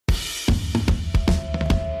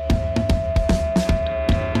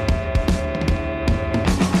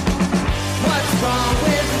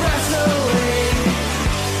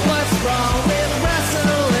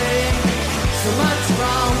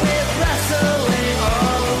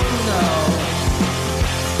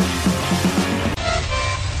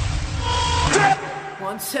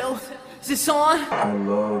this on? I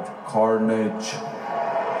love carnage.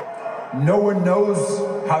 No one knows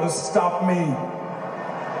how to stop me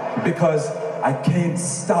because I can't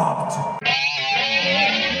stop.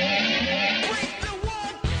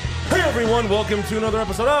 Hey everyone, welcome to another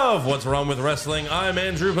episode of What's Wrong with Wrestling. I'm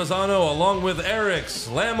Andrew Pisano along with Eric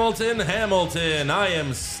Slamilton Hamilton. I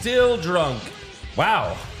am still drunk.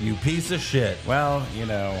 Wow. You piece of shit. Well, you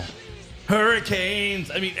know, F5s.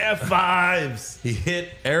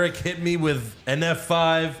 Eric hit me with an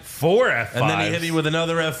F5. 4 F5s. And then he hit me with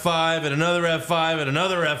another F5 and another F5 and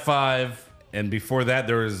another F5. And before that,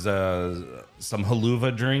 there was some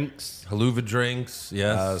haluva drinks. Haluva drinks,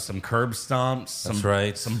 yes. Some curb stomps. That's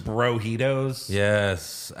right. Some brojitos.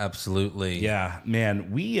 Yes, absolutely. Yeah, man,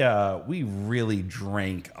 we really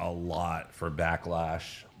drank a lot for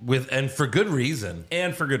Backlash. And for good reason.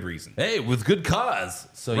 And for good reason. Hey, with good cause.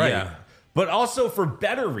 So Right. yeah. But also for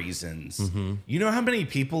better reasons. Mm-hmm. You know how many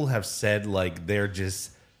people have said, like, they're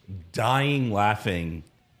just dying laughing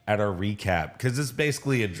at our recap? Because it's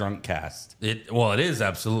basically a drunk cast. It is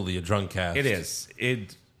absolutely a drunk cast. It is.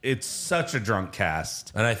 It's such a drunk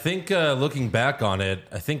cast. And I think looking back on it,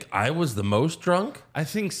 I think I was the most drunk. I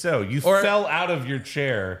think so. You fell out of your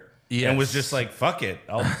chair and was just like, fuck it.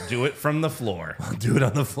 I'll do it from the floor. I'll do it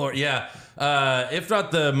on the floor. Yeah. If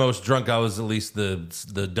not the most drunk, I was at least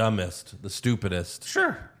the dumbest, the stupidest.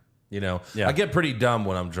 Sure. You know, Yeah. I get pretty dumb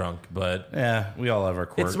when I'm drunk, but Yeah, we all have our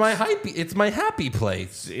quirks. it's my happy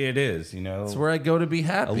place. It is, you know. It's where I go to be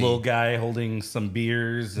happy. A little guy holding some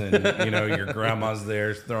beers and, you know, your grandma's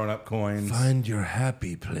there throwing up coins. Find your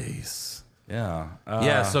happy place. Yeah.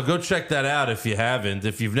 Yeah, so go check that out if you haven't.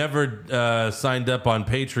 If you've never signed up on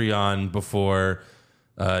Patreon before,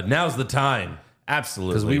 now's the time.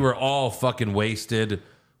 Absolutely. Because we were all fucking wasted.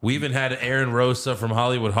 We even had Aaron Rosa from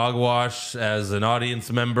Hollywood Hogwash as an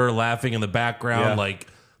audience member laughing in the background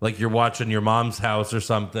like you're watching your mom's house or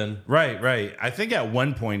something. Right. I think at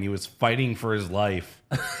one point he was fighting for his life.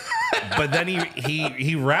 But then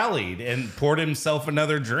he rallied and poured himself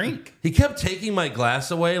another drink. He kept taking my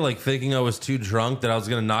glass away, like thinking I was too drunk that I was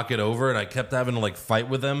going to knock it over, and I kept having to like fight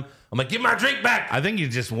with him. I'm like, give my drink back! I think he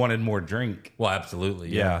just wanted more drink. Well, absolutely.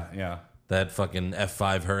 Yeah. That fucking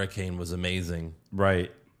F5 hurricane was amazing.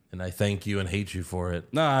 Right. And I thank you and hate you for it.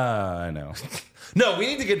 I know. No, we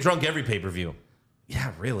need to get drunk every pay-per-view.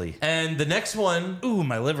 Yeah, really. And the next one... Ooh,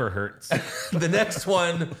 my liver hurts. The next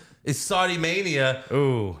one is Saudi Mania.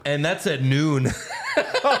 Ooh. And that's at noon.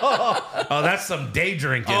 Oh, that's some day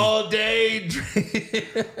drinking. All day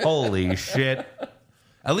drinking. Holy shit.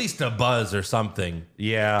 At least a buzz or something.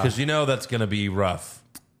 Yeah. Because you know that's going to be rough.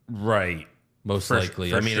 Right. Most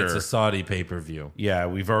likely. I mean, sure. It's a Saudi pay-per-view. Yeah,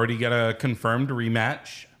 we've already got a confirmed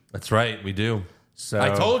rematch. That's right. We do. So I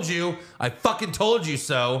told you. I fucking told you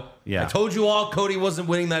so. Yeah. I told you all Cody wasn't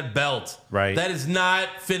winning that belt. Right. That is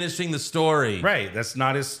not finishing the story. Right. That's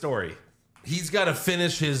not his story. He's got to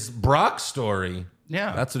finish his Brock story.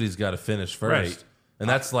 Yeah. That's what he's got to finish first. Right. And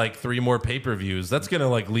that's like 3 more pay-per-views. That's going to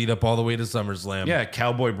like lead up all the way to SummerSlam. Yeah,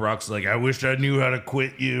 Cowboy Brock's like, I wish I knew how to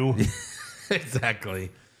quit you.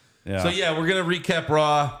 Exactly. Yeah. So yeah, we're going to recap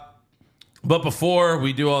Raw. But before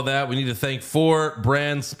we do all that, we need to thank 4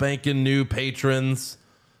 brand spanking new patrons.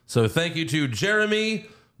 So thank you to Jeremy,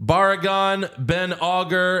 Baragon, Ben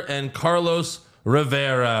Auger, and Carlos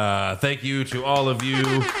Rivera. Thank you to all of you.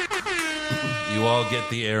 You all get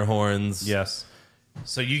the air horns. Yes.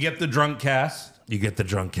 So you get the drunk cast. You get the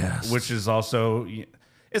drunk cast. Which is also,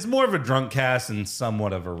 it's more of a drunk cast and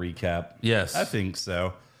somewhat of a recap. Yes. I think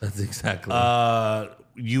so. That's exactly.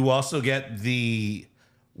 You also get the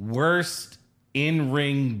worst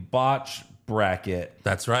in-ring botch bracket.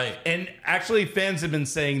 That's right. And actually, fans have been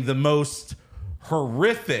saying the most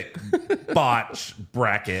horrific botch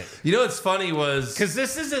bracket. You know what's funny was... Because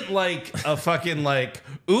this isn't like a fucking like,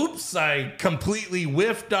 oops, I completely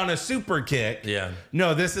whiffed on a super kick. Yeah.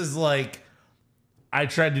 No, this is like, I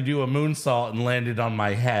tried to do a moonsault and landed on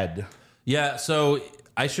my head. Yeah, so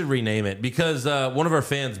I should rename it because one of our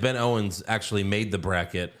fans, Ben Owens, actually made the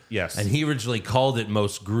bracket. Yes. And he originally called it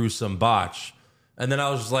Most Gruesome Botch. And then I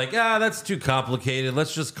was just like, that's too complicated.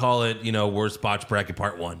 Let's just call it, Worst Botch Bracket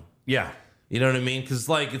Part 1. Yeah. You know what I mean? Because,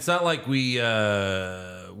 like, it's not like we,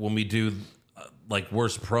 when we do, like,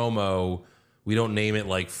 worst promo, we don't name it,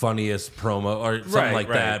 like, funniest promo or something like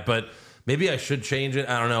that. But maybe I should change it.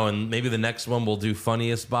 I don't know. And maybe the next one we'll do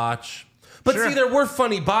funniest botch. But see, there were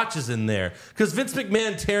funny botches in there. Because Vince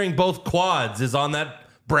McMahon tearing both quads is on that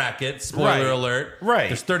bracket. Spoiler alert. Right.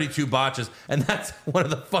 There's 32 botches. And that's one of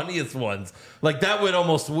the funniest ones. Like, that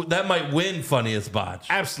might win funniest botch.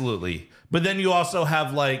 Absolutely. But then you also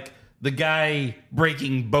have, like, the guy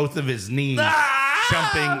breaking both of his knees.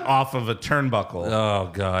 jumping off of a turnbuckle. Oh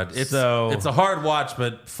God, it's a hard watch,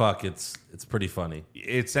 but fuck, it's pretty funny.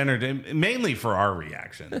 It's entertainment mainly for our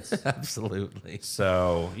reactions. Absolutely.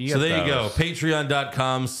 So there you go.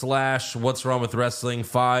 Patreon.com/What's Wrong with Wrestling.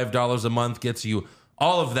 $5 a month gets you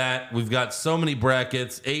all of that. We've got so many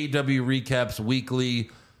brackets, AEW recaps weekly.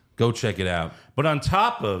 Go check it out. But on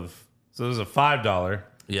top of, so there's a $5.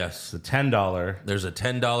 Yes. The $10. There's a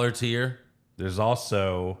 $10 tier. There's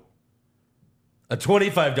also a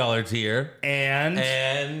 $25 tier. And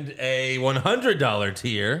a $100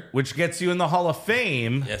 tier. Which gets you in the Hall of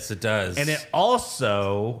Fame. Yes, it does. And it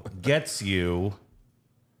also gets you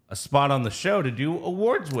a spot on the show to do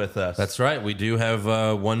awards with us. That's right. We do have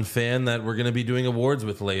one fan that we're going to be doing awards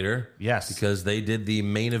with later. Yes. Because they did the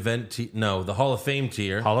main event, the Hall of Fame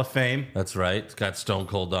tier. Hall of Fame. That's right. It's got Stone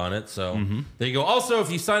Cold on it. So there you go. Also,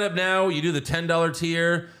 if you sign up now, you do the $10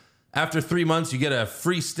 tier. After 3 months, you get a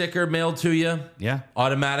free sticker mailed to you. Yeah.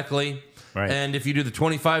 Automatically. Right. And if you do the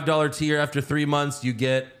 $25 tier after 3 months, you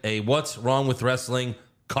get a What's Wrong with Wrestling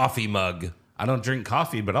coffee mug. I don't drink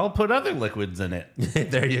coffee, but I'll put other liquids in it.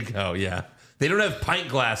 There you go. Yeah. They don't have pint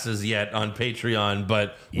glasses yet on Patreon,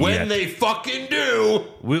 but when they fucking do,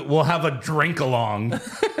 we'll have a drink along.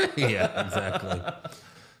 Yeah, exactly.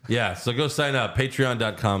 Yeah. So go sign up.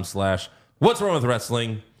 Patreon.com/What's Wrong with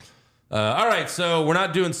Wrestling. All right. So we're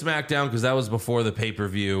not doing SmackDown because that was before the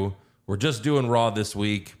pay-per-view. We're just doing Raw this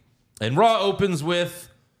week. And Raw opens with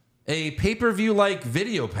a pay-per-view like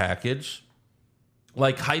video package,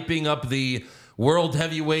 like hyping up the World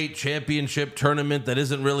Heavyweight Championship tournament that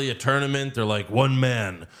isn't really a tournament. They're like, one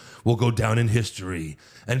man will go down in history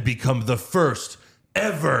and become the first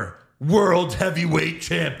ever World Heavyweight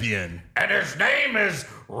Champion. And his name is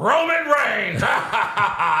Roman Reigns.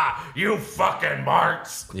 You fucking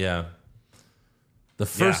marks. Yeah. The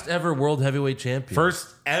first ever World Heavyweight Champion.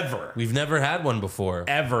 First ever. We've never had one before.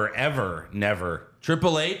 Ever, never.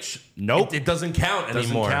 Triple H? Nope. It doesn't count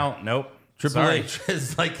anymore. Doesn't count, nope. Triple H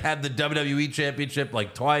has had the WWE Championship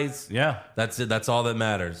like twice. Yeah. That's it. That's all that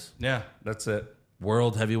matters. Yeah, that's it.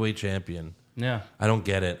 World Heavyweight Champion. Yeah. I don't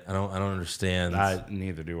get it. I don't understand.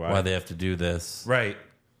 Neither do I. Why they have to do this. Right.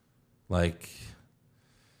 Like,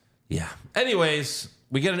 yeah. Anyways,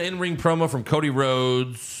 we get an in-ring promo from Cody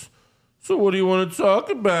Rhodes. So what do you want to talk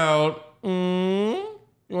about? You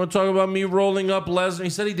want to talk about me rolling up Lesnar? He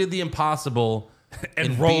said he did the impossible.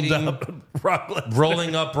 And rolled up Brock Lesnar.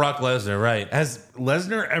 Rolling up Brock Lesnar, right. Has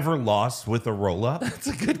Lesnar ever lost with a roll-up? That's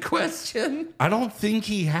a good question. I don't think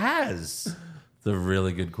he has. It's a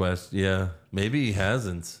really good question. Yeah. Maybe he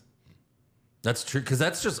hasn't. That's true, because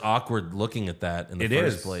that's just awkward looking at that in the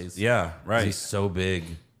first place. Yeah, right. He's so big.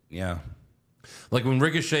 Yeah. Like when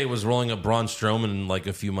Ricochet was rolling up Braun Strowman like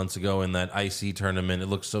a few months ago in that IC tournament, it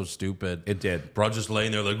looked so stupid. It did. Braun just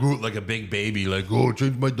laying there like, ooh, like a big baby, like, oh,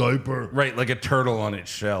 change my diaper. Right, like a turtle on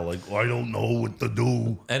its shell. Like, I don't know what to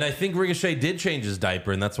do. And I think Ricochet did change his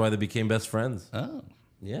diaper, and that's why they became best friends. Oh.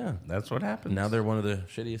 Yeah. That's what happened. Now they're one of the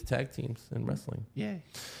shittiest tag teams in wrestling. Yay.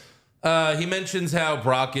 He mentions how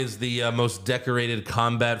Brock is the most decorated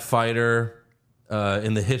combat fighter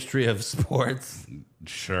in the history of sports.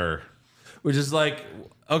 Sure. Which is like,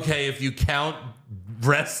 okay, if you count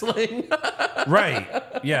wrestling. Right.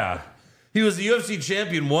 Yeah. He was the UFC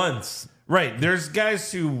champion once. Right. There's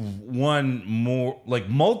guys who won more, like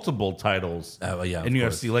multiple titles in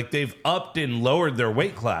UFC. Like they've upped and lowered their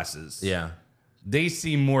weight classes. Yeah. They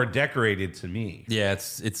seem more decorated to me. Yeah,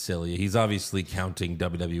 it's silly. He's obviously counting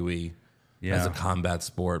WWE as a combat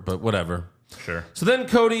sport, but whatever. Sure. So then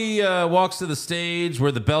Cody walks to the stage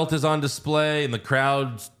where the belt is on display, and the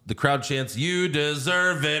crowd chants, "You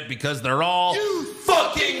deserve it," because they're all you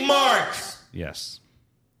fucking marks. Yes.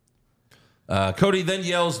 Cody then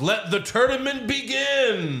yells, "Let the tournament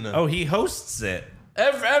begin!" Oh, he hosts it.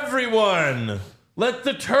 Everyone, let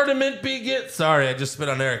the tournament begin. Sorry, I just spit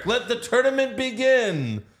on Eric. Let the tournament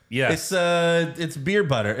begin. Yes. It's beer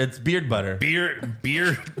butter. It's beard butter. Beer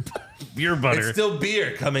butter. It's still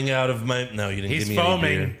beer coming out of my. No, you didn't give me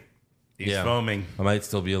foaming. any beer. He's foaming. I might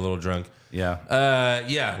still be a little drunk. Yeah.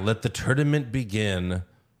 Let the tournament begin.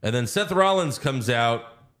 And then Seth Rollins comes out,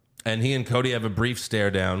 and he and Cody have a brief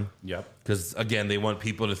stare down. Yep. Because, again, they want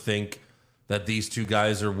people to think that these two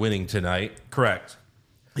guys are winning tonight. Correct.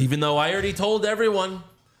 Even though I already told everyone.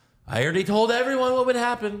 What would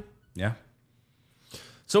happen. Yeah.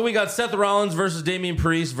 So we got Seth Rollins versus Damian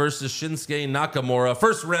Priest versus Shinsuke Nakamura.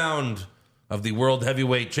 First round of the World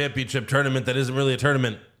Heavyweight Championship tournament that isn't really a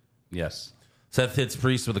tournament. Yes. Seth hits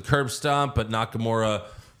Priest with a curb stomp, but Nakamura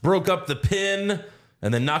broke up the pin.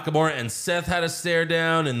 And then Nakamura and Seth had a stare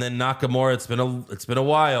down, and then Nakamura. It's been a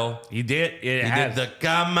while. He did. He did the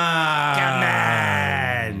come on. Come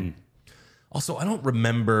on. Also, I don't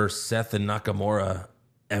remember Seth and Nakamura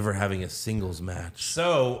ever having a singles match.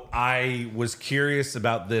 So I was curious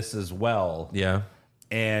about this as well. Yeah.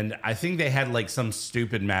 And I think they had like some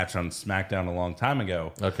stupid match on SmackDown a long time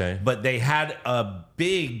ago. Okay. But they had a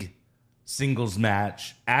big singles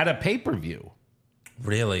match at a pay-per-view.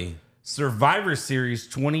 Really? Survivor Series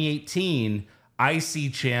 2018,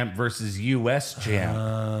 IC champ versus US champ.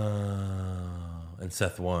 And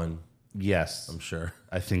Seth won. Yes. I'm sure.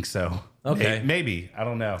 I think so. Okay. Maybe. I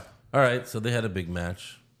don't know. All right. So they had a big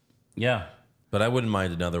match. Yeah. But I wouldn't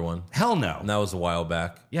mind another one. Hell no. And that was a while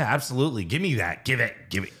back. Yeah, absolutely. Give me that. Give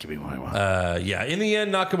me what I want. Yeah. In the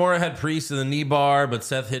end, Nakamura had Priest in the knee bar, but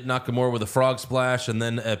Seth hit Nakamura with a frog splash and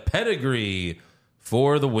then a pedigree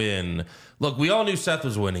for the win. Look, we all knew Seth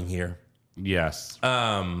was winning here. Yes.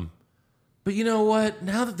 But you know what?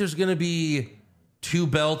 Now that there's going to be 2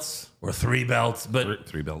 belts or 3 belts, but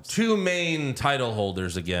 3 belts. 2 main title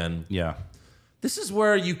holders again. Yeah. This is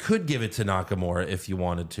where you could give it to Nakamura if you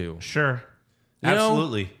wanted to. Sure. You know,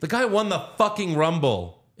 Absolutely. the guy won the fucking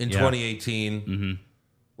Rumble in Yeah. 2018. Mm-hmm.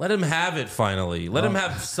 Let him have it finally. Let him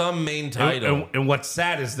have some main title. And what's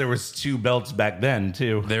sad is there was 2 belts back then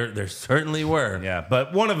too. There certainly were. Yeah,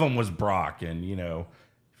 but one of them was Brock, and you know,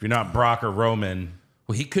 if you're not Brock or Roman,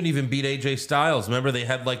 Well, he couldn't even beat AJ Styles. Remember they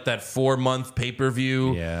had like that 4-month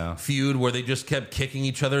pay-per-view feud where they just kept kicking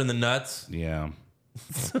each other in the nuts? yeah,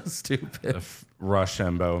 So stupid.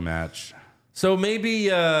 Rochambeau match. So maybe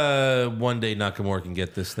one day Nakamura can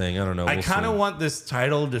get this thing. I don't know. I We'll kind of see. want this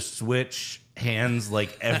title to switch hands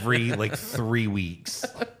like every like 3 weeks.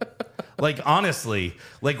 Like honestly,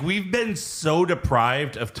 like we've been so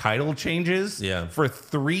deprived of title changes for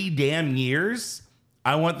 3 damn years.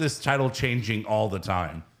 I want this title changing all the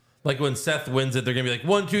time. Like when Seth wins it, they're going to be like,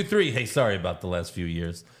 1, 2, 3. Hey, sorry about the last few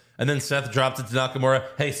years. And then Seth drops it to Nakamura.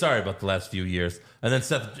 Hey, sorry about the last few years. And then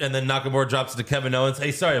Nakamura drops it to Kevin Owens.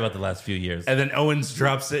 Hey, sorry about the last few years. And then Owens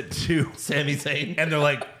drops it to Sami Zayn. and they're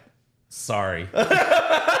like, sorry.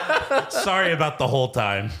 Sorry about the whole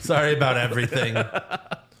time. Sorry about everything.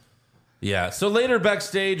 Yeah. So later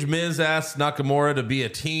backstage, Miz asked Nakamura to be a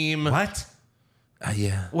team. What?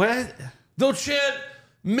 Yeah. What? They'll chant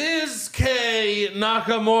Miz K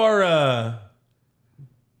Nakamura.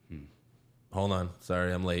 Hold on.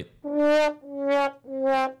 Sorry, I'm late.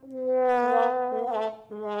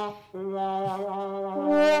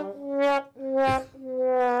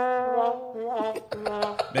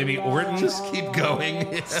 Maybe Orton? Just keep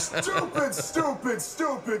going. Stupid, stupid,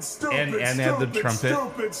 stupid, stupid. And add the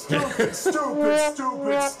trumpet. Stupid, stupid,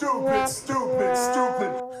 stupid, stupid, stupid,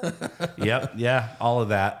 stupid. Yep. Yeah. All of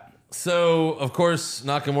that. So, of course,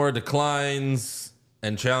 Nakamura declines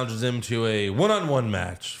and challenges him to a one-on-one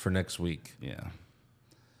match for next week. Yeah.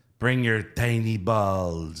 Bring your tiny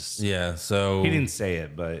balls. Yeah, so He didn't say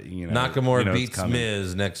it, but you know. Nakamura you know it's beats coming.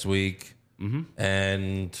 Miz next week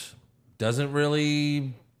and doesn't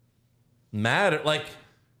really matter. Like,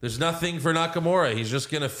 there's nothing for Nakamura. He's just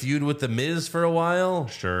going to feud with the Miz for a while.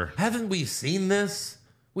 Sure. Haven't we seen this?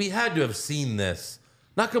 We had to have seen this.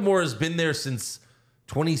 Nakamura's been there since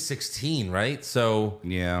 2016, right? So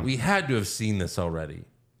Yeah. we had to have seen this already.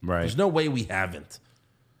 Right. There's no way we haven't.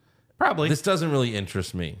 Probably. This doesn't really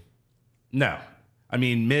interest me. No. I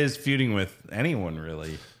mean, Miz feuding with anyone,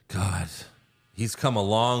 really. God, he's come a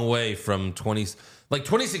long way from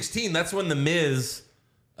 2016. That's when the Miz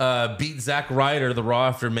beat Zack Ryder, the Raw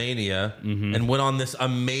after Mania, and went on this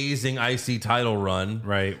amazing IC title run.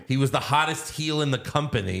 Right. He was the hottest heel in the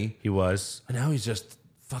company, He was. and now he's just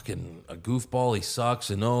fucking a goofball. He sucks,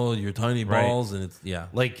 and your tiny Right. balls, and it's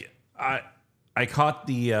Like, I caught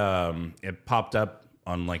the, it popped up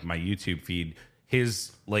on, like, my YouTube feed.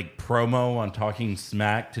 His, like, promo on Talking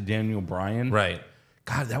Smack to Daniel Bryan. right.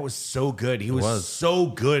 God, that was so good. He was was. so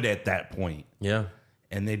good at that point. Yeah.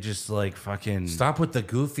 And they just, like, fucking... Stop with the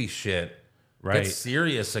goofy shit. Right. Get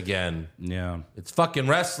serious again. Yeah. It's fucking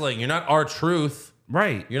wrestling. You're not R-Truth.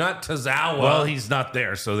 Right. You're not Tozawa. Well, he's not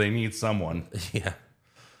there, so they need someone. Yeah.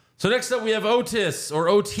 So next up we have Otis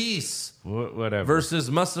Whatever.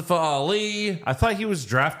 versus Mustafa Ali. I thought he was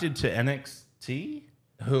drafted to NXT.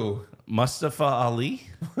 Who? Mustafa Ali,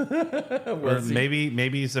 or Was he?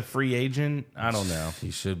 maybe he's a free agent. I don't know.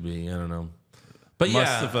 He should be. I don't know. But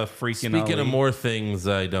Mustafa yeah, freaking speaking Ali. of more things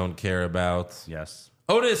I don't care about. Yes.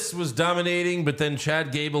 Otis was dominating, but then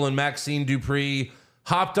Chad Gable and Maxine Dupree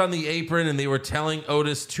hopped on the apron and they were telling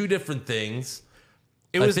Otis 2 different things.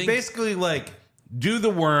 It was basically like, do the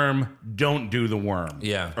worm, don't do the worm.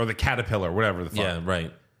 Yeah. Or the caterpillar, whatever the fuck. Yeah,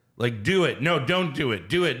 right. Like, do it. No, don't do it.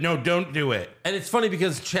 Do it. No, don't do it. And it's funny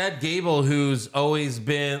because Chad Gable, who's always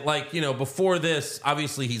been like, before this,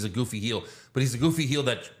 obviously he's a goofy heel, but he's a goofy heel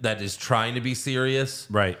that is trying to be serious.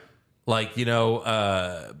 Right. Like,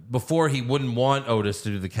 before he wouldn't want Otis to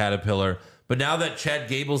do the Caterpillar. But now that Chad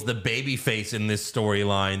Gable's the babyface in this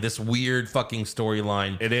storyline, this weird fucking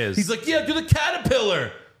storyline. It is. He's like, yeah, do the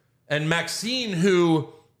Caterpillar. And Maxine, who,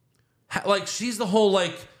 like, she's the whole,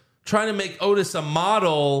 like, trying to make Otis a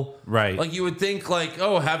model. Right. Like, you would think, like,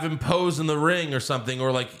 oh, have him pose in the ring or something,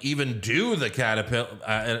 or, like, even do the Caterpillar.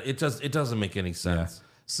 It doesn't make any sense. Yeah.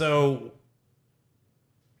 So,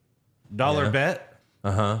 bet.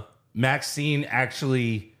 Uh-huh. Maxine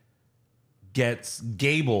actually gets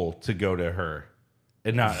Gable to go to her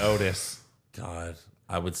and not Otis. God,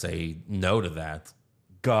 I would say no to that.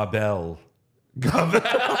 Gabelle.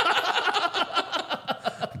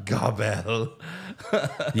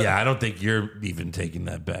 Yeah, I don't think you're even taking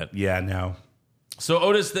that bet. Yeah, no. So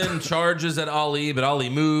Otis then charges at Ali, but Ali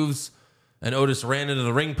moves, and Otis ran into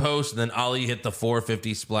the ring post, and then Ali hit the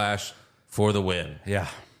 450 splash for the win. Yeah.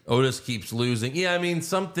 Otis keeps losing. Yeah, I mean,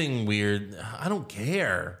 something weird. I don't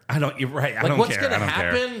care. You're right. I like, don't what's care. What's going to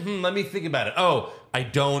happen? Let me think about it. Oh, I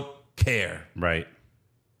don't care. Right.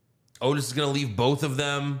 Otis is going to leave both of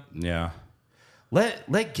them. Yeah.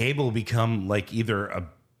 Let Gable become like either a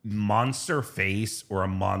monster face or a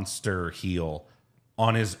monster heel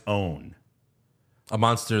on his own. A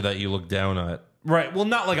monster that you look down at. Right. Well,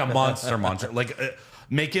 not like a monster. Like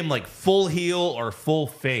make him like full heel or full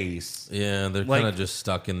face. Yeah, they're kind of just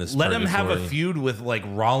stuck in this. Let him have a feud with like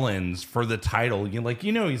Rollins for the title.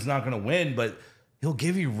 He's not going to win, but he'll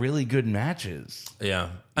give you really good matches. Yeah.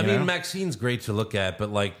 I mean, Maxine's great to look at,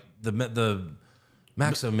 but like the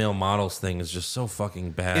Maximum Male Models thing is just so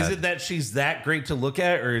fucking bad. Is it that she's that great to look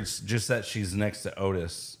at, or it's just that she's next to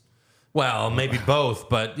Otis? Well, maybe both,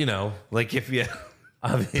 but like if you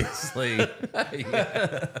obviously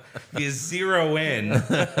you zero in.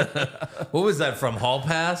 What was that from? Hall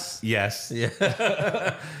Pass? Yes.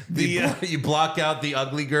 Yeah. You block out the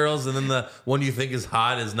ugly girls, and then the one you think is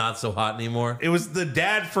hot is not so hot anymore. It was the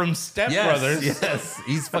dad from Step Brothers. Yes,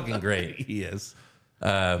 he's fucking great. He is.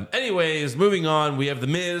 Anyways, moving on, we have The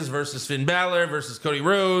Miz versus Finn Balor versus Cody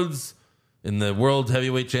Rhodes in the World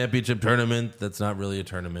Heavyweight Championship tournament. That's not really a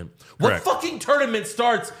tournament. Correct. What fucking tournament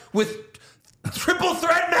starts with triple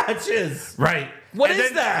threat matches? Right. What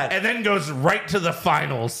is that? And then goes right to the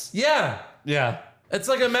finals. Yeah. Yeah. It's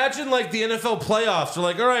like, imagine like the NFL playoffs. They're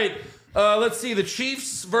like, all right, let's see, the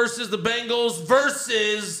Chiefs versus the Bengals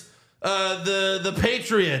versus the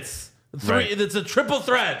Patriots. Right. It's a triple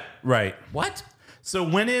threat. Right. What? So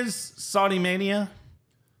when is Saudi Mania?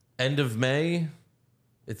 End of May.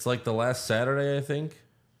 It's like the last Saturday, I think.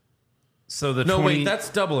 So wait, that's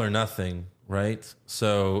Double or Nothing, right?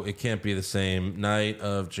 So it can't be the same. Night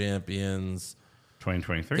of Champions.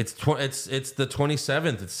 2023. It's the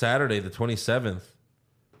 27th. It's Saturday, the 27th.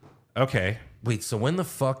 Okay. Wait, so when the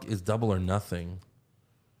fuck is Double or Nothing?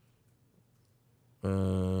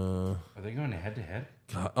 Are they going head to head?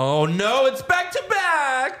 Oh no, it's back to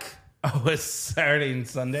back. Oh, it's Saturday and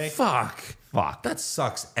Sunday? Fuck. That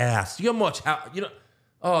sucks ass. You know how much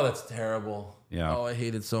oh, that's terrible. Yeah. Oh, I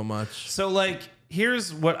hate it so much. So like,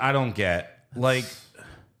 here's what I don't get. Like,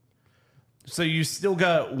 so you still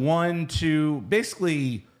got 1, 2,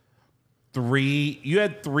 basically 3. You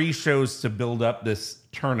had 3 shows to build up this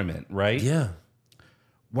tournament, right? Yeah.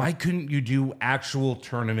 Why couldn't you do actual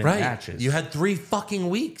tournament matches? You had 3 fucking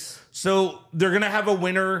weeks. So they're going to have a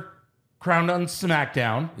winner crowned on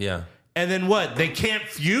SmackDown. Yeah. And then what? They can't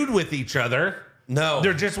feud with each other. No.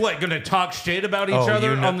 They're just going to talk shit about each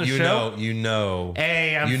other on the show?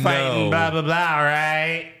 Hey, I'm fighting blah, blah, blah,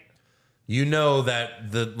 right? You know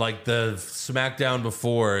that the SmackDown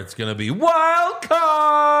before, it's going to be wild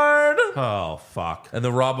card. Oh, fuck. And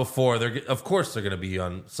the Raw before, of course they're going to be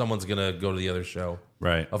on, someone's going to go to the other show.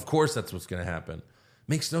 Right. Of course that's what's going to happen.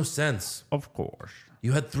 Makes no sense. Of course.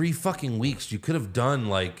 You had 3 fucking weeks. You could have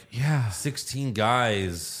done 16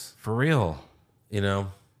 guys. For real.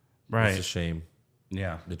 Right. It's a shame.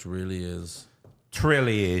 Yeah. It really is.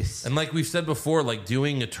 Trillies. And like we've said before, like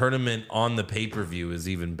doing a tournament on the pay-per-view is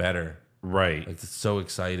even better. Right. Like it's so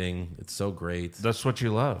exciting. It's so great. That's what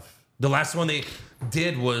you love. The last one they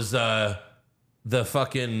did was the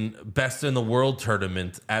fucking Best in the World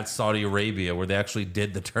tournament at Saudi Arabia, where they actually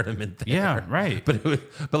did the tournament there. Yeah, right.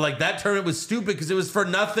 But like that tournament was stupid because it was for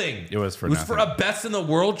nothing. It was for a Best in the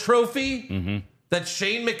World trophy that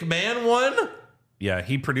Shane McMahon won. Yeah,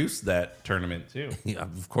 he produced that tournament too. Yeah,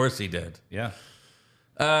 of course he did. Yeah.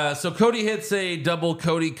 So Cody hits a double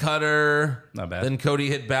Cody cutter. Not bad. Then Cody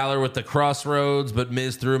hit Balor with the crossroads, but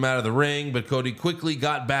Miz threw him out of the ring. But Cody quickly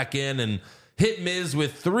got back in and hit Miz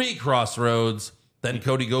with 3 crossroads. Then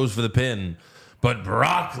Cody goes for the pin. But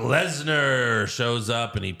Brock Lesnar shows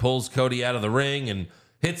up and he pulls Cody out of the ring and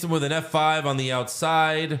hits him with an F5 on the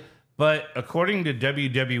outside. But according to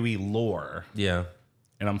WWE lore, Yeah.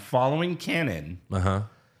 and I'm following canon, Uh-huh.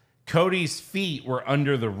 Cody's feet were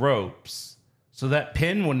under the ropes, so that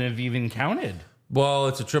pin wouldn't have even counted. Well,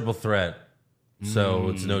 it's a triple threat, so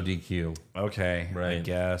it's no DQ. Okay, I Right.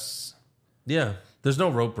 guess. Yeah. There's no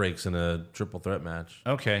rope breaks in a triple threat match,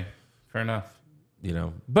 Okay, fair enough. you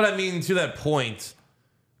know. But I mean, to that point,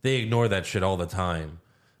 they ignore that shit all the time.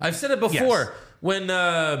 I've said it before.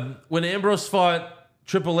 Yes. When Ambrose fought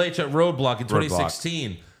Triple H at Roadblock in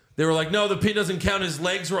 2016, they were like, no, the pin doesn't count. His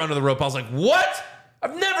legs were under the rope. I was like, what?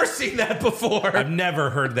 I've never seen that before. I've never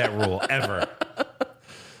heard that rule, ever.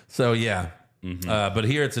 So, yeah. But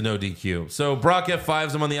here it's a no DQ. So Brock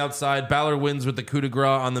F5s him on the outside. Balor wins with the coup de grace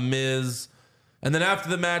on The Miz. And then after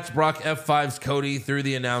the match, Brock F5s Cody through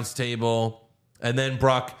the announce table. And then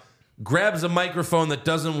Brock grabs a microphone that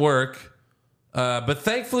doesn't work. But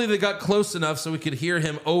thankfully they got close enough so we could hear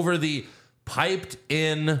him over the piped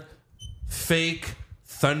in fake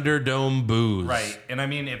Thunderdome boos. Right, and I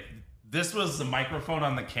mean, if this was the microphone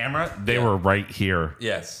on the camera, they were right here.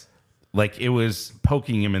 Yes. Like, it was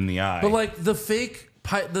poking him in the eye. But like the fake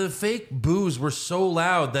boos were so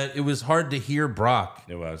loud that it was hard to hear Brock.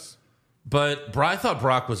 It was. But I thought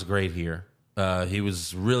Brock was great here. He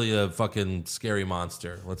was really a fucking scary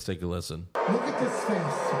monster. Let's take a listen. Look at this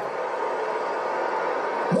face.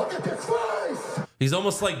 Look at this face. He's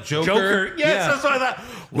almost like Joker. Joker, yes, that's what I thought.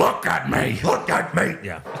 Look at me. Look at me.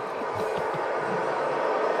 Yeah.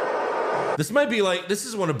 This might be like, this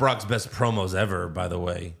is one of Brock's best promos ever, by the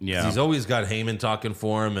way. Yeah. He's always got Heyman talking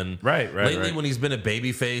for him. And Right, lately when he's been a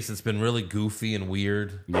babyface, it's been really goofy and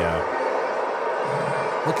weird.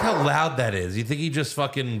 Yeah. Look how loud that is. You think he just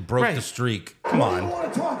fucking broke the streak. Come What do you on.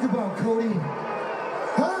 want to talk about, Cody?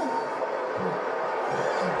 Huh?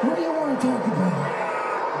 What do you want to talk about?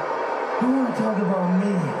 I want to talk about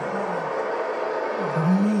me.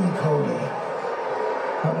 Me, Cody.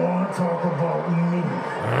 I want to talk about me.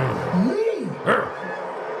 Me!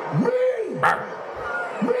 Me!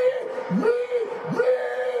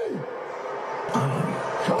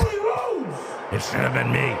 Cody Rhodes! It should have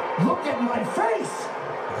been me. Look at my face!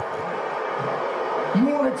 You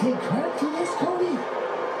want to take credit to this, Cody?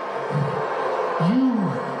 You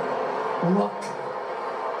lucked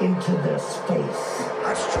into this face.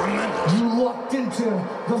 That's tremendous. You lucked into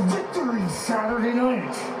the victory Saturday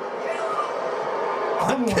night.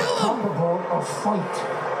 I want to talk about a fight.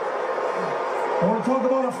 I want to talk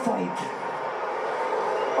about a fight.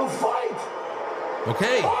 A fight!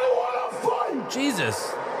 Okay. I want a fight!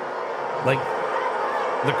 Jesus. Like,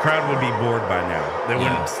 the crowd would be bored by now. They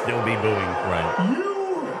wouldn't still be booing. Right. You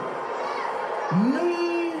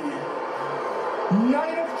need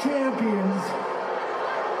Night of Champions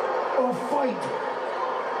a fight.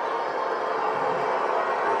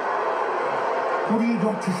 What do you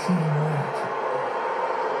got to say in that?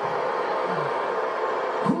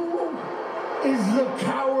 Who is the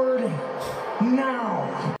coward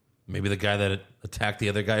now? Maybe the guy that attacked the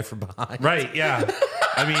other guy from behind. Right, yeah.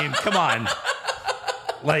 I mean, come on.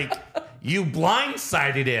 Like, you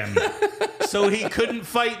blindsided him so he couldn't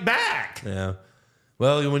fight back. Yeah.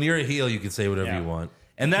 Well, when you're a heel, you can say whatever you want.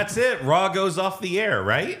 And that's it. Raw goes off the air,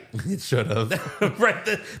 right? It should have. Right.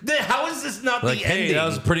 How is this not Like, the hey, ending? that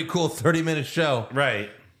was a pretty cool 30-minute show.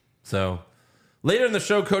 Right. So, later in the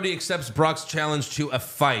show, Cody accepts Brock's challenge to a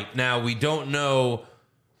fight. Now, we don't know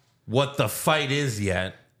what the fight is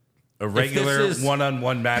yet. A regular this is-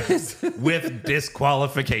 one-on-one match with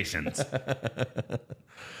disqualifications.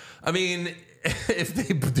 I mean, if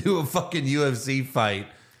they do a fucking UFC fight,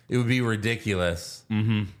 it would be ridiculous.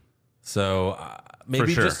 Mm-hmm. So,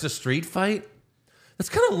 maybe sure. just a street fight? That's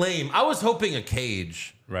kind of lame. I was hoping a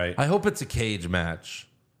cage. Right. I hope it's a cage match.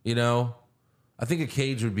 You know? I think a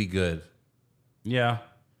cage would be good. Yeah.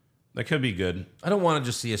 That could be good. I don't want to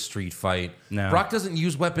just see a street fight. No. Brock doesn't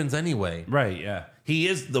use weapons anyway. Right, yeah. He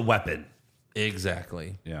is the weapon.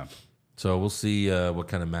 Exactly. Yeah. So we'll see what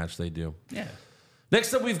kind of match they do. Yeah.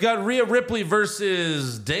 Next up, we've got Rhea Ripley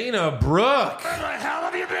versus Dana Brooke. Where the hell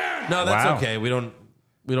have you been? No, that's Wow. okay. We don't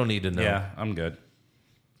need to know. Yeah, I'm good.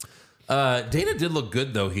 Dana did look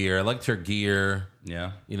good though here. I liked her gear.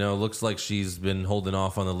 Yeah. You know, looks like she's been holding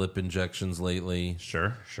off on the lip injections lately.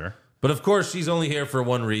 Sure. But of course, she's only here for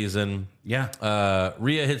one reason. Yeah.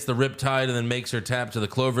 Rhea hits the riptide and then makes her tap to the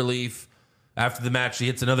cloverleaf. After the match, she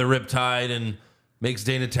hits another riptide and makes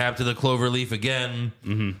Dana tap to the cloverleaf again.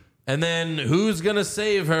 Mm-hmm. And then who's going to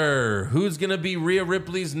save her? Who's going to be Rhea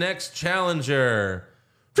Ripley's next challenger?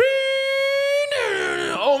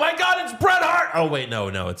 Oh my God, it's Bret Hart. Oh wait, no,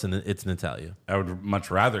 it's Natalya. I would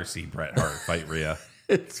much rather see Bret Hart fight Rhea.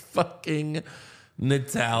 It's fucking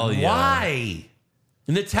Natalya. Why?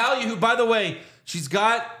 Natalya, who, by the way, she's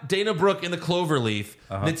got Dana Brooke in the cloverleaf.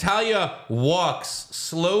 Natalya walks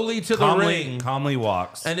slowly to the ring. Calmly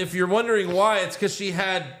walks. And if you're wondering why, it's because she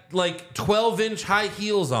had like 12-inch high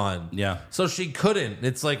heels on. Yeah. So she couldn't.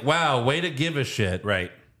 It's like, wow, way to give a shit.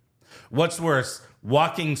 Right. What's worse,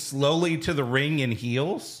 walking slowly to the ring in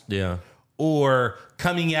heels? Yeah. Or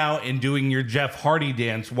coming out and doing your Jeff Hardy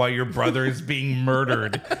dance while your brother is being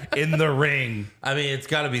murdered in the ring? I mean, it's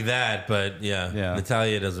got to be that, but yeah.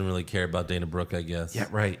 Natalya doesn't really care about Dana Brooke, I guess. Yeah,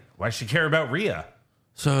 right. Why does she care about Rhea?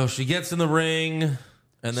 So she gets in the ring,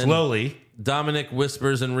 and then slowly Dominic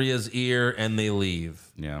whispers in Rhea's ear, and they leave.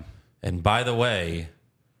 Yeah. And by the way,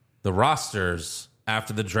 the rosters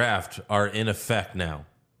after the draft are in effect now.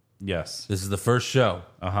 Yes. This is the first show.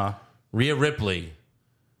 Uh-huh. Rhea Ripley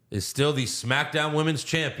is still the SmackDown Women's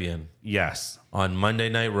Champion. Yes. On Monday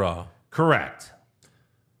Night Raw. Correct.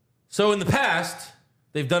 So in the past,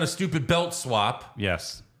 they've done a stupid belt swap.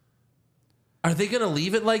 Yes. Are they going to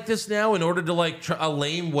leave it like this now in order to like a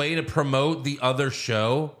lame way to promote the other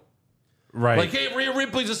show? Right. Like, hey, Rhea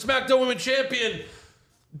Ripley's a SmackDown Women's Champion.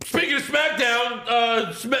 Speaking of SmackDown,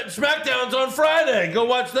 SmackDown's on Friday. Go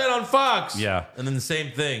watch that on Fox. Yeah. And then the same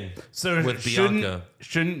thing with Bianca.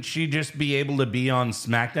 Shouldn't she just be able to be on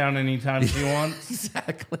SmackDown anytime she wants?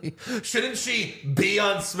 Exactly. Shouldn't she be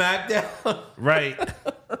on SmackDown? Right.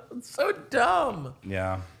 It's so dumb.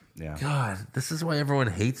 Yeah. Yeah. God, this is why everyone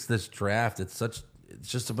hates this draft. It's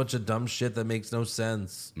just a bunch of dumb shit that makes no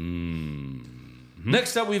sense. Mm-hmm.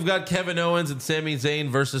 Next up, we've got Kevin Owens and Sami Zayn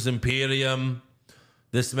versus Imperium.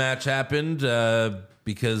 This match happened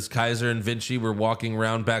because Kaiser and Vinci were walking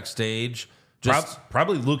around backstage.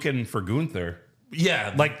 Probably looking for Gunther.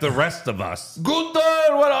 Yeah. Like the rest of us.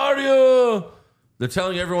 Gunther, what are you? They're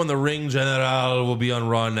telling everyone the Ring General will be on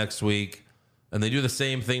Raw next week. And they do the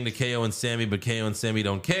same thing to KO and Sammy, but KO and Sammy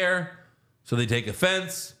don't care. So they take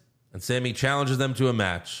offense, and Sammy challenges them to a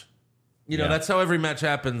match. You know, that's how every match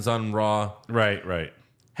happens on Raw. Right, right.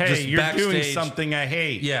 Hey, Just you're backstage, doing something I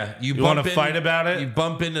hate. Yeah. You want to fight about it? You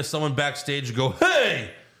bump into someone backstage and go,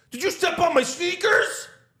 hey, did you step on my sneakers?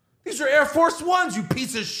 These are Air Force Ones, you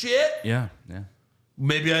piece of shit. Yeah, yeah.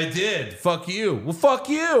 Maybe I did. Fuck you. Well, fuck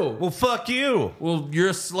you. Well, fuck you. Well, you're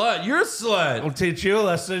a slut. You're a slut. I'll teach you a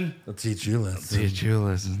lesson. I'll teach you a lesson. Teach you a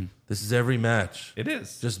lesson. This is every match. It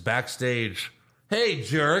is. Just backstage. Hey,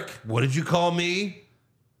 jerk. What did you call me?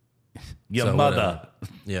 Your mother.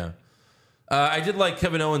 Yeah. I did like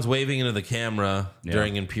Kevin Owens waving into the camera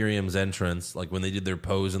during Imperium's entrance, like when they did their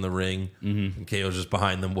pose in the ring, and KO's just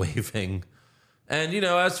behind them waving. And, you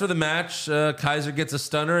know, as for the match, Kaiser gets a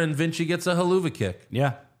stunner and Vinci gets a haluva kick.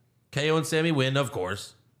 Yeah. KO and Sammy win, of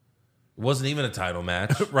course. It wasn't even a title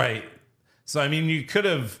match. Right. So, I mean, you could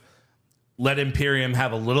have let Imperium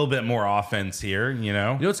have a little bit more offense here, you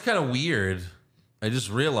know? You know, it's kind of weird. I just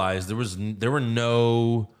realized there was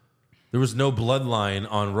no bloodline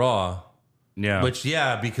on Raw. Yeah. Which,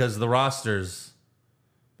 because of the rosters,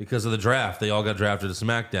 because of the draft, they all got drafted to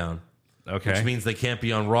SmackDown. Okay. Which means they can't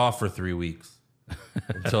be on Raw for 3 weeks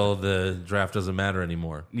until the draft doesn't matter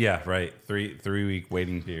anymore. Yeah, right. Three-week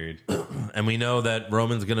waiting period. And we know that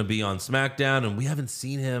Roman's going to be on SmackDown, and we haven't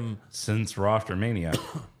seen him since Raw after Mania.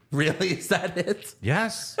 Really? Is that it?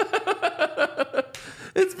 Yes.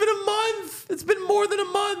 It's been a month. It's been more than a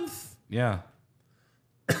month. Yeah.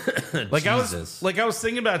 Like I was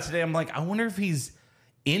thinking about it today. I'm like, I wonder if he's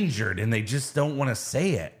injured and they just don't want to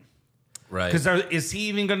say it. Right. Because is he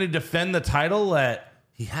even going to defend the title at...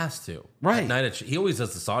 He has to. Right. He always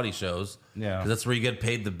does the Saudi shows. Yeah. Because that's where you get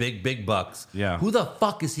paid the big bucks. Yeah. Who the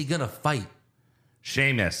fuck is he going to fight?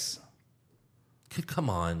 Sheamus. Come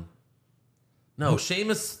on. No,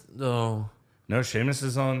 Sheamus. No. No, Sheamus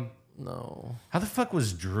is on... No. How the fuck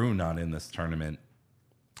was Drew not in this tournament?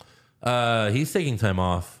 He's taking time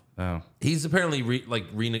off. Oh. He's apparently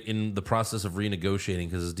in the process of renegotiating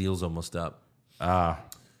because his deal's almost up. Ah.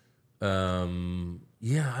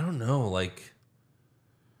 Yeah, I don't know. Like,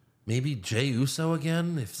 maybe Jey Uso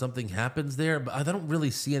again if something happens there. But I don't really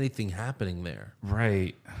see anything happening there.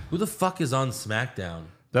 Right. Who the fuck is on SmackDown?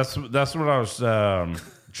 That's what I was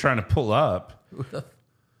trying to pull up.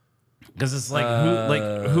 Because it's like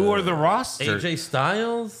who are the rosters? AJ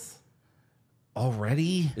Styles?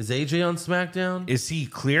 Already? Is AJ on SmackDown? Is he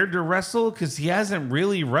cleared to wrestle? Because he hasn't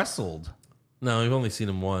really wrestled. No, we've only seen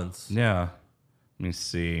him once. Yeah. Let me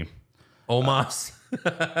see. Omos.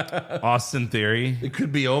 Austin Theory. It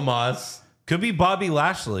could be Omos. Could be Bobby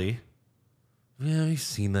Lashley. Yeah, we've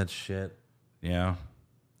seen that shit. Yeah.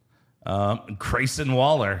 Grayson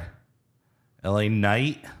Waller. LA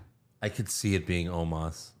Knight. I could see it being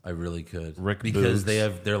Omos. I really could. Rick because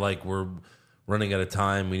Boogs. they're like, we're running out of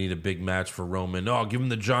time. We need a big match for Roman. Oh, give him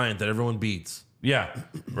the giant that everyone beats. Yeah.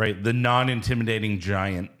 Right. The non-intimidating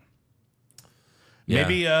giant.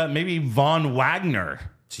 Yeah. Maybe Von Wagner.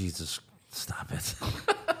 Jesus, stop it.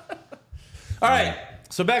 All right.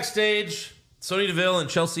 So backstage, Sonya Deville and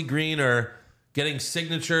Chelsea Green are getting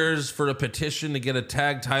signatures for a petition to get a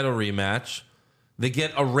tag title rematch. They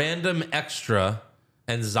get a random extra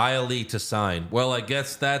and Xia Li to sign. Well, I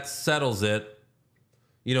guess that settles it.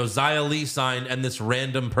 You know, Xia Li signed and this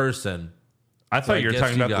random person. I thought you were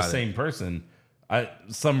talking about the got it. same person.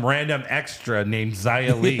 Some random extra named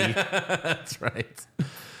Xia Li. That's right.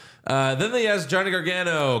 Then they asked Johnny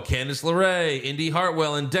Gargano, Candice LeRae, Indy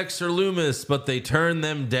Hartwell, and Dexter Lumis, but they turned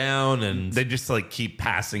them down. And They just like keep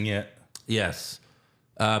passing it. yes.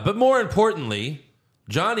 But more importantly,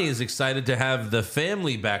 Johnny is excited to have the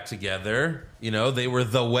family back together. You know, they were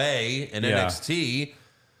the way in NXT.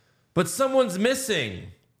 But someone's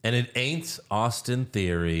missing. And it ain't Austin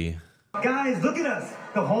Theory. Guys, look at us.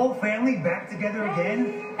 The whole family back together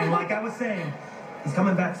again. And like I was saying, he's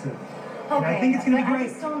coming back soon. Okay, and I think it's going to be but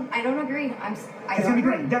great. I don't agree. It's going to be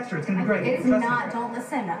great. Dexter, it's going to be great. It's Trust not. me. Don't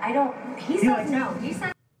listen. I don't. He You like says no. that? He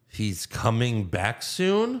said. He's coming back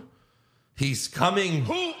soon? He's coming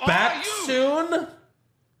back soon?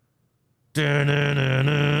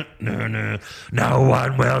 No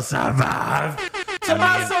one will survive.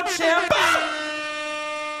 Tommaso Ciampa!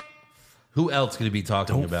 Who else going to be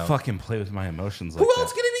talking Don't about? fucking play with my emotions like Who that.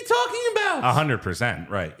 else going to be talking about? 100%,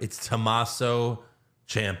 right. It's Tommaso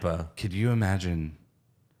Ciampa. Could you imagine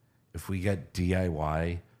if we got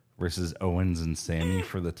DIY versus Owens and Sammy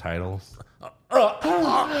for the titles?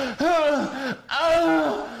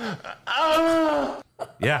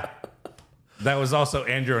 Yeah. That was also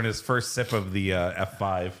Andrew in his first sip of the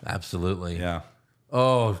F5. Absolutely. Yeah.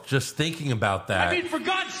 Oh, just thinking about that. I mean, for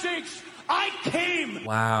God's sakes, I came.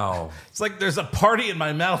 Wow. It's like there's a party in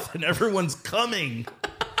my mouth and everyone's coming.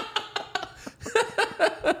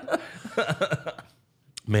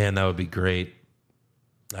 Man, that would be great.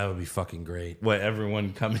 That would be fucking great. What,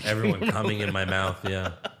 everyone coming? Everyone coming in my mouth,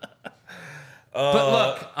 yeah. But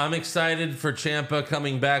look, I'm excited for Ciampa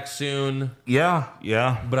coming back soon. Yeah,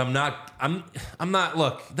 yeah. But I'm not,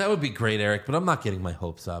 look, that would be great, Eric, but I'm not getting my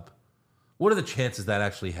hopes up. What are the chances that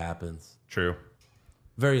actually happens? True.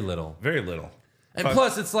 Very little. Very little. And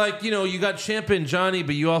plus, it's like, you know, you got Ciampa and Johnny,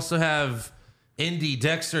 but you also have Indy,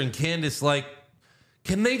 Dexter, and Candice. Like,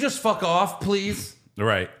 can they just fuck off, please?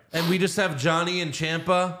 Right. And we just have Johnny and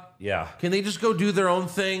Ciampa? Yeah. Can they just go do their own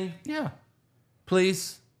thing? Yeah.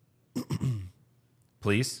 Please?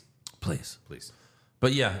 Please? Please. Please.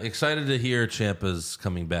 But yeah, excited to hear Ciampa's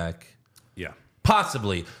coming back. Yeah.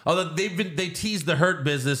 Possibly. Although they teased the Hurt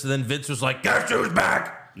Business, and then Vince was like, guess who's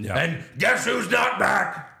back? Yeah. And guess who's not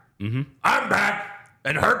back? Mm-hmm. I'm back,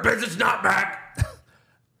 and Hurt Business not back.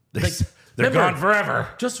 They're remember, gone forever.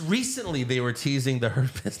 Just recently, they were teasing the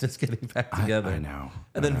Hurt Business getting back together. I know.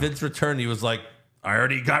 And then Vince returned. He was like, I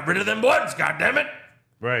already got rid of them once, goddammit.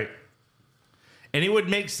 Right. And it would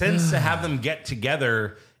make sense to have them get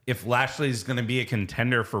together if Lashley's going to be a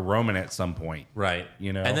contender for Roman at some point. Right.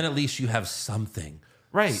 You know? And then at least you have something.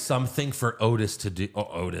 Right. Something for Omos to do.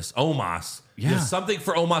 Omos. Yeah. You have something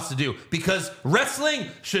for Omos to do. Because wrestling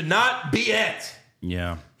should not be it.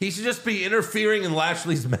 Yeah. He should just be interfering in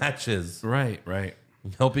Lashley's matches. Right, right.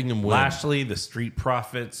 Helping him win. Lashley, the Street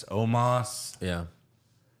Profits, Omos. Yeah.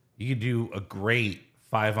 You could do a great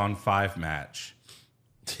 5-on-5 match.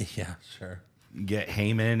 Yeah, sure. Get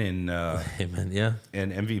Heyman and Amen. Yeah.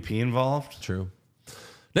 and MVP involved. True.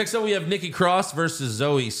 Next up, we have Nikki Cross versus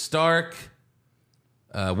Zoe Stark.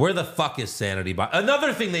 Where the fuck is Sanity?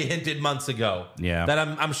 Another thing they hinted months ago. Yeah. That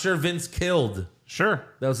I'm sure Vince killed. Sure.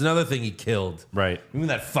 That was another thing he killed. Right. Even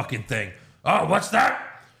that fucking thing. Oh, what's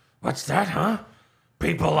that? What's that, huh?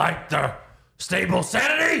 People like the stable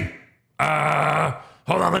Sanity?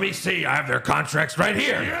 Hold on, let me see. I have their contracts right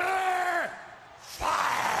here.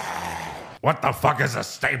 What the fuck is a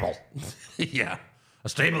stable? Yeah. A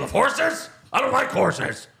stable of horses? I don't like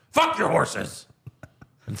horses. Fuck your horses.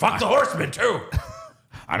 And fuck the horsemen, too.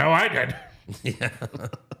 I know I did. Yeah.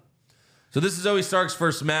 So this is Zoe Stark's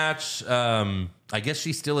first match. I guess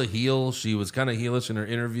she's still a heel. She was kind of heelish in her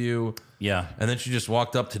interview. Yeah. And then she just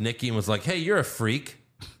walked up to Nikki and was like, hey, you're a freak.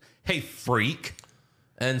 Hey, freak.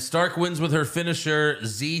 And Stark wins with her finisher,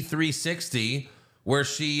 Z360, where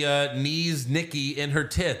she knees Nikki in her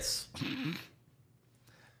tits.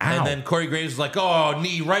 Ow. And then Corey Graves was like, oh,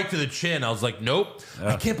 knee right to the chin. I was like, nope.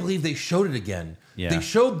 I can't believe they showed it again. Yeah. They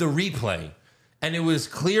showed the replay, and it was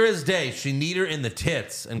clear as day. She kneed her in the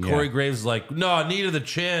tits. And Corey Graves was like, no, knee to the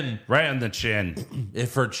chin. Right on the chin.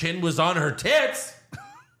 If her chin was on her tits.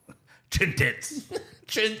 Chin tits.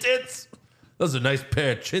 Chin tits. Those are a nice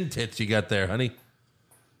pair of chin tits you got there, honey.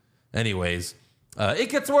 Anyways, it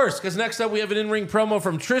gets worse, because next up we have an in-ring promo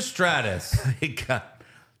from Trish Stratus. It got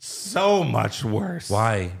so much worse.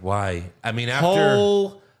 Why? I mean,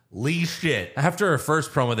 holy shit. After her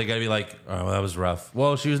first promo, they got to be like, oh, that was rough.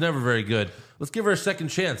 Well, she was never very good. Let's give her a second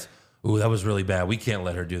chance. Ooh, that was really bad. We can't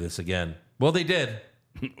let her do this again. Well, they did.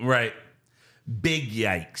 Right. Big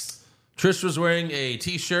yikes. Trish was wearing a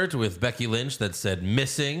T-shirt with Becky Lynch that said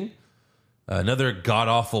missing. Another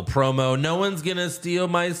god-awful promo. No one's going to steal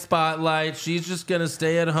my spotlight. She's just going to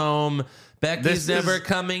stay at home. Becky's never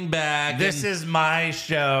coming back. This is my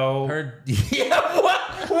show. Yeah, what?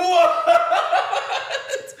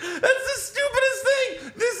 That's the stupidest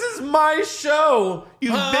thing. This is my show.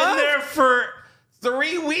 You've been there for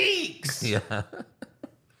 3 weeks. Yeah.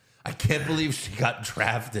 I can't believe she got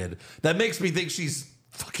drafted. That makes me think she's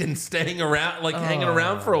fucking staying around, like hanging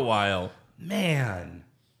around for a while. Man.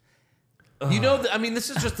 You know, I mean, this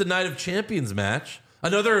is just the Night of Champions match.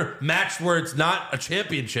 Another match where it's not a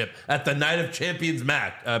championship at the Night of Champions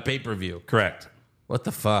match pay-per-view. Correct. What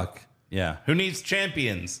the fuck? Yeah. Who needs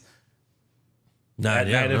champions? Night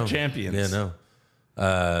of Champions. Yeah,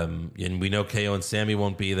 no. And we know KO and Sammy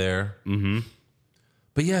won't be there. Mm-hmm.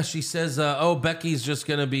 But yeah, she says, oh, Becky's just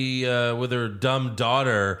going to be with her dumb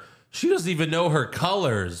daughter. She doesn't even know her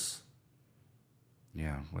colors.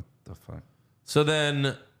 Yeah, what the fuck? So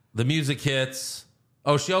then the music hits.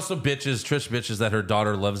 Oh, she also Trish bitches that her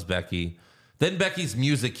daughter loves Becky. Then Becky's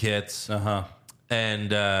music hits. And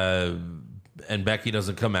Becky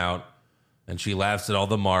doesn't come out. And she laughs at all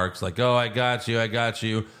the marks like, oh, I got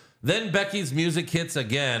you. Then Becky's music hits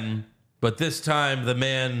again. But this time the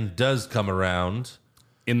man does come around.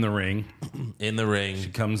 In the ring. She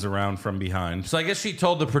comes around from behind. So I guess she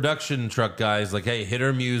told the production truck guys, like, hey, hit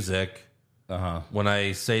her music when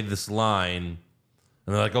I say this line.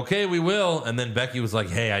 And they're like, okay, we will. And then Becky was like,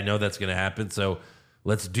 hey, I know that's going to happen, so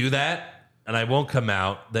let's do that. And I won't come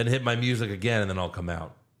out. Then hit my music again, and then I'll come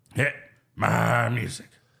out. Hit my music.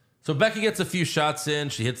 So Becky gets a few shots in.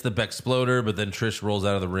 She hits the Bexploder, but then Trish rolls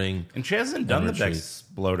out of the ring. And she hasn't done the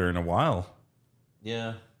Bexploder in a while.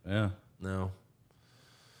 Yeah. Yeah. No.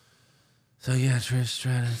 So yeah, Trish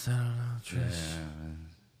Stratus. I don't know. Trish.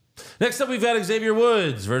 Yeah. Next up, we've got Xavier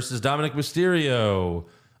Woods versus Dominic Mysterio.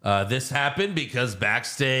 This happened because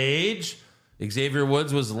backstage, Xavier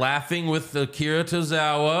Woods was laughing with Akira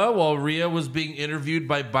Tozawa while Rhea was being interviewed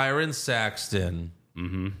by Byron Saxton.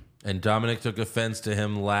 Mm-hmm. And Dominic took offense to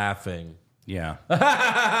him laughing. Yeah.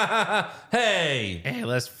 Hey,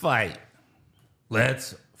 let's fight.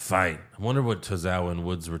 Let's fight. I wonder what Tozawa and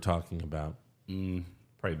Woods were talking about.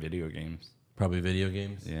 Probably video games. Probably video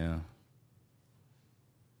games? Yeah.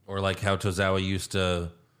 Or like how Tozawa used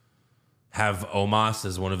to have Omos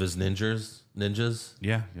as one of his ninjas.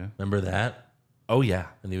 Yeah. Remember that? Oh, yeah.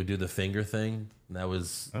 And he would do the finger thing. And that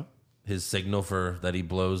was his signal for that he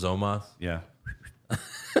blows Omos. Yeah.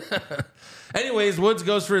 Anyways, Woods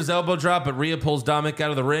goes for his elbow drop, but Rhea pulls Dominic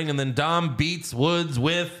out of the ring, and then Dom beats Woods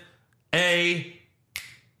with a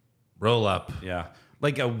roll up. Yeah.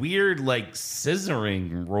 Like a weird,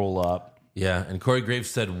 scissoring roll up. Yeah, and Corey Graves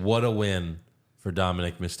said, what a win for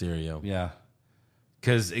Dominic Mysterio. Yeah.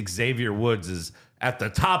 Because Xavier Woods is at the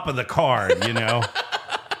top of the card, you know?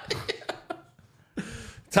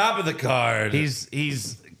 Top of the card.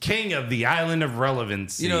 He's king of the island of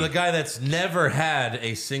relevancy. You know, the guy that's never had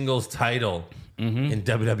a singles title in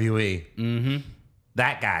WWE. Mm-hmm.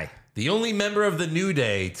 That guy. The only member of the New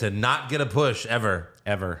Day to not get a push ever.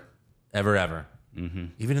 Ever. Mm-hmm.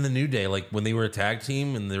 Even in the New Day, like when they were a tag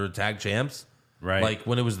team and they were tag champs. Right. Like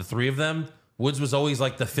when it was the three of them, Woods was always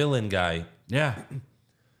like the fill-in guy. Yeah.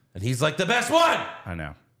 And he's like the best one. I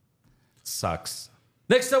know. Sucks.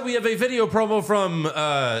 Next up, we have a video promo from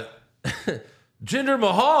Jinder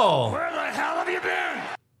Mahal. Where the hell have you been?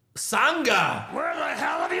 Sangha. Where the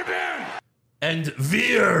hell have you been? And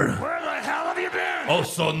Veer. Where the hell have you been?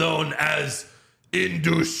 Also known as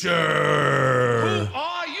Indusher. Who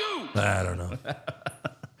are you? I don't know.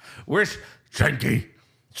 Where's Shanky?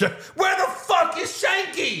 Where the fuck is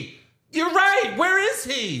Shanky? You're right. Where is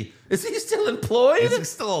he? Is he still employed? Is he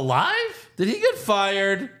still alive? Did he get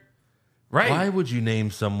fired? Right. Why would you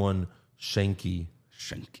name someone Shanky?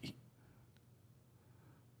 Shanky.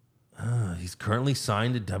 He's currently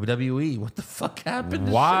signed to WWE. What the fuck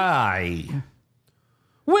happened? Why?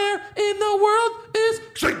 Where in the world is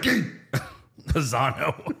Shaky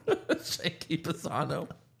Pisano? Shaky Pisano?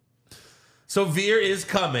 So Veer is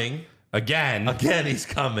coming. Again, he's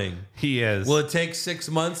coming. He is. Will it take 6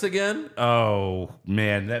 months again? Oh,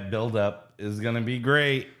 man, that buildup is going to be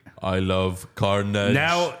great. I love Carnage.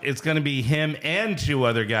 Now it's going to be him and 2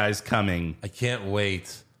 other guys coming. I can't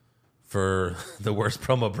wait for the worst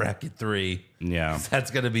promo bracket 3. Yeah.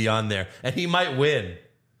 That's going to be on there. And he might win.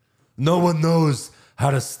 No one knows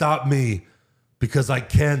how to stop me because I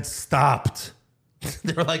can't stopped.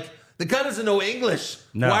 They're like, the guy doesn't know English.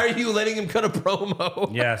 No. Why are you letting him cut a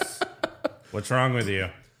promo? Yes. What's wrong with you?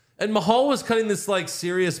 And Mahal was cutting this like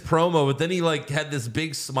serious promo, but then he like had this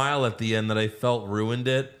big smile at the end that I felt ruined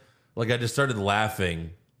it. Like I just started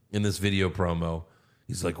laughing in this video promo.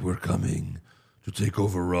 He's like, "We're coming to take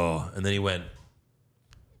over Raw," and then he went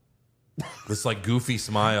this like goofy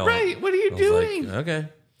smile. Right? What are you doing? Like, okay.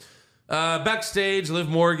 Backstage, Liv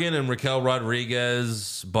Morgan and Raquel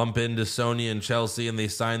Rodriguez bump into Sonya and Chelsea, and they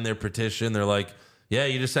sign their petition. They're like, "Yeah,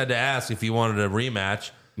 you just had to ask if you wanted a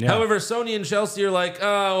rematch." Yeah. However, Sonya and Chelsea are like,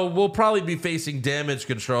 "Oh, we'll probably be facing Damage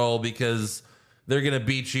Control because they're going to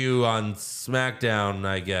beat you on SmackDown,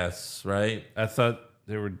 I guess, right?" I thought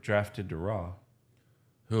they were drafted to Raw.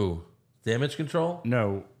 Who? Damage Control?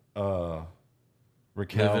 No,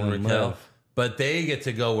 Raquel and Raquel. Liv. But they get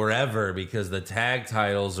to go wherever because the tag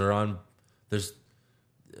titles are on. There's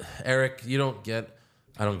Eric, I don't get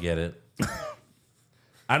it.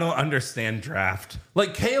 I don't understand draft.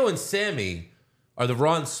 Like KO and Sammy are the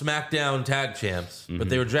Raw and SmackDown tag champs, but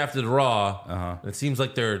they were drafted to Raw. And it seems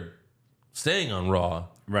like they're staying on Raw.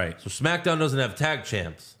 Right. So SmackDown doesn't have tag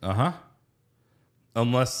champs.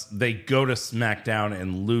 Unless they go to SmackDown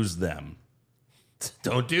and lose them.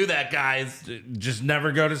 Don't do that, guys. Just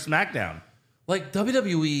never go to SmackDown. Like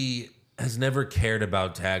WWE has never cared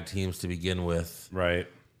about tag teams to begin with. Right.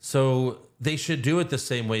 So they should do it the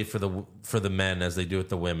same way for the men as they do with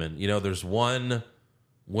the women. You know, there's one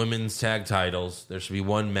women's tag titles. There should be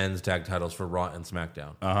one men's tag titles for Raw and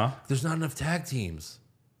SmackDown. There's not enough tag teams.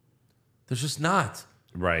 There's just not.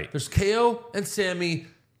 Right. There's KO and Sammy,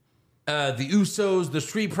 the Usos, the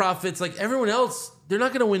Street Profits. Like everyone else, they're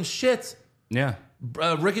not going to win shit. Yeah.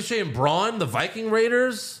 Ricochet and Braun, the Viking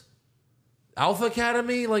Raiders, Alpha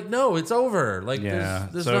Academy. Like, no, it's over. Like, yeah,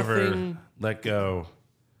 there's it's over. nothing. Let go.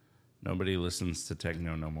 Nobody listens to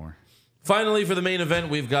techno no more. Finally, for the main event,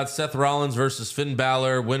 we've got Seth Rollins versus Finn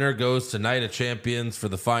Balor. Winner goes to Night of Champions for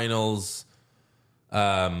the finals.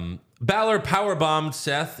 Balor powerbombed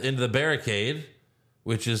Seth into the barricade,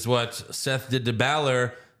 which is what Seth did to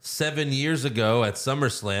Balor 7 years ago at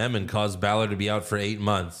SummerSlam and caused Balor to be out for 8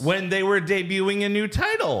 months. When they were debuting a new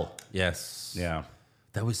title. Yes. Yeah.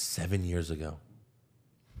 That was 7 years ago.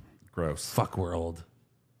 Gross. Fuck, we're old.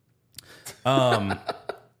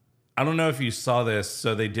 I don't know if you saw this.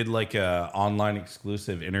 So they did like a online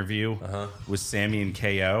exclusive interview with Sammy and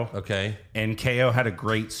KO. Okay. And KO had a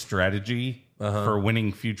great strategy for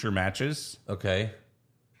winning future matches. Okay.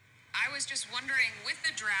 I was just wondering, with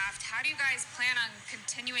the draft, how do you guys plan on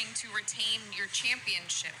continuing to retain your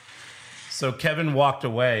championship? So Kevin walked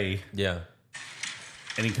away. Yeah.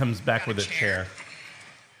 And he comes back with a chair.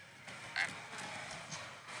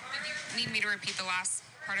 Need me to repeat the last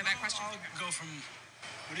part of that question? I'll go from,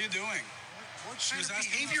 what are you doing? What kind of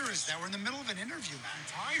behavior is that? We're in the middle of an interview, man. I'm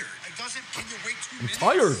tired. It doesn't, can you wait 2 minutes?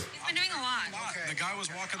 Tired. He's been doing a lot. Okay. The guy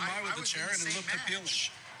was walking by with the chair and it looked appealing.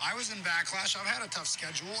 I was in Backlash. I've had a tough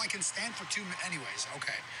schedule. I can stand for 2 minutes. Anyways,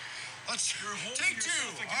 okay. Let's take two.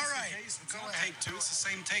 All right. It's not take two. It's the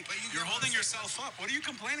same take. You're holding yourself up. What are you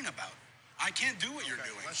complaining about? I can't do what you're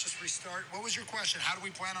doing. Let's just restart. What was your question? How do we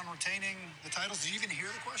plan on retaining the titles? Did you even hear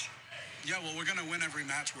the question? Yeah, well, we're going to win every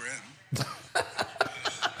match we're in.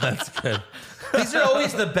 That's good. These are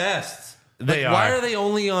always the best. They are. Why are they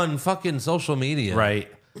only on fucking social media?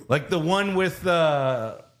 Right. Like the one with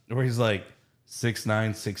where he's like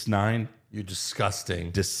 6969. You're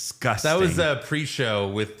disgusting. Disgusting. That was a pre-show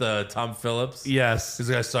with Tom Phillips. Yes.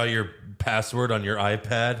 Because I saw your password on your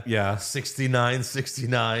iPad. Yeah.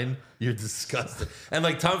 6969. You're disgusting. And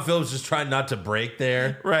like Tom Phillips just trying not to break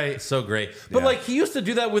there. Right. So great. But like he used to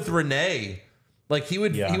do that with Renee. Like he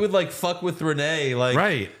would like fuck with Renee. Like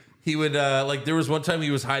right. He would like there was one time he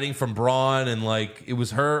was hiding from Braun and like it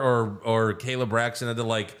was her or Kayla Braxton had to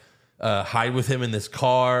like hide with him in this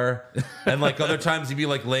car. And like other times he'd be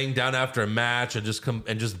like laying down after a match and just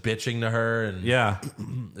bitching to her and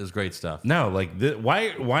it was great stuff. No, like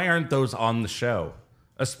why aren't those on the show?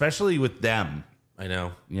 Especially with them. I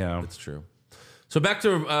know. Yeah. It's true. So back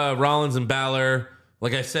to Rollins and Balor.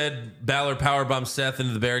 Like I said, Balor powerbombs Seth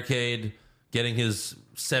into the barricade, getting his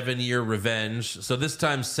 7-year revenge. So this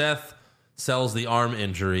time Seth sells the arm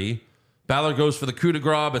injury. Balor goes for the coup de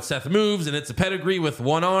grace, but Seth moves, and it's a pedigree with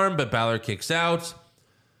one arm, but Balor kicks out.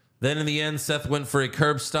 Then in the end, Seth went for a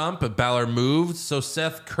curb stomp, but Balor moved. So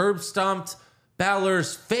Seth curb stomped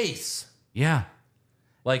Balor's face. Yeah.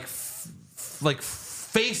 Like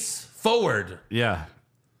face forward. Yeah.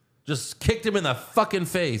 Just kicked him in the fucking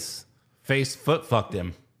face. Face foot fucked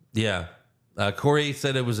him. Yeah. Corey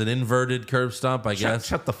said it was an inverted curb stomp, I guess.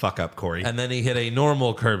 Shut the fuck up, Corey. And then he hit a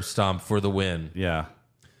normal curb stomp for the win. Yeah.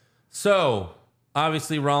 So,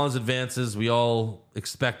 obviously, Rollins advances. We all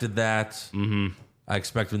expected that. Mm-hmm. I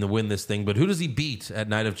expect him to win this thing. But who does he beat at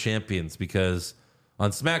Night of Champions? Because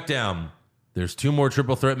on SmackDown, there's 2 more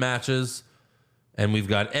triple threat matches. And we've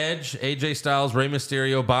got Edge, AJ Styles, Rey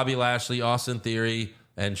Mysterio, Bobby Lashley, Austin Theory,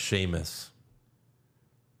 and Sheamus.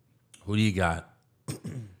 Who do you got?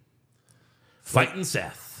 Fighting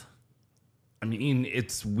Seth. I mean,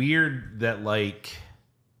 it's weird that, like...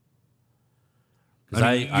 you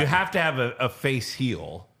have to have a face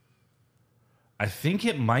heel. I think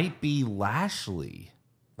it might be Lashley.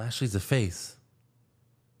 Lashley's a face.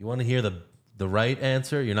 You want to hear the right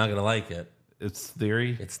answer? You're not going to like it. It's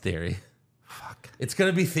Theory? It's Theory. Fuck. It's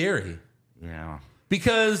going to be Theory. Yeah.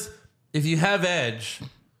 Because if you have Edge,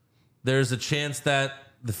 there's a chance that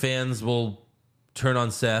the fans will turn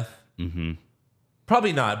on Seth. Mm-hmm.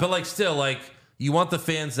 Probably not, but like still, like you want the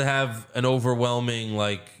fans to have an overwhelming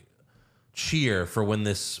like cheer for when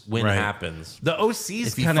this win happens. The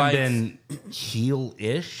OC's kind of been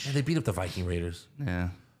heel-ish. Yeah, they beat up the Viking Raiders. Yeah.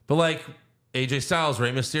 But like AJ Styles,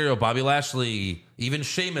 Rey Mysterio, Bobby Lashley, even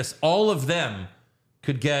Sheamus, all of them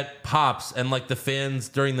could get pops, and like the fans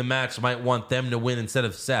during the match might want them to win instead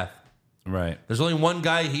of Seth. Right. There's only one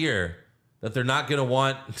guy here that they're not going to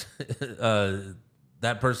want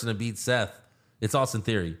that person to beat Seth. It's Austin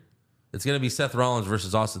Theory. It's going to be Seth Rollins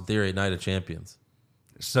versus Austin Theory at Night of Champions.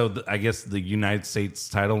 So I guess the United States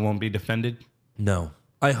title won't be defended? No.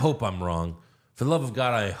 I hope I'm wrong. For the love of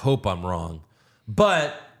God, I hope I'm wrong.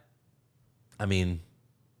 But, I mean,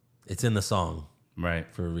 it's in the song.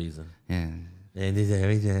 Right. For a reason. Yeah.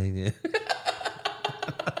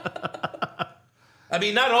 I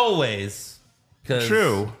mean, not always.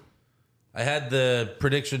 True. I had the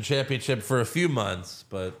prediction championship for a few months,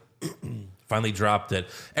 but finally dropped it.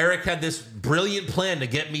 Eric had this brilliant plan to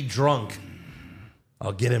get me drunk.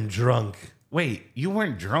 I'll get him drunk. Wait, you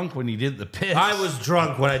weren't drunk when you did the picks. I was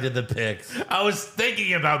drunk when I did the picks. I was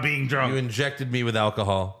thinking about being drunk. You injected me with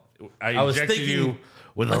alcohol. I was injected you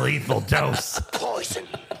with a lethal dose. Poison.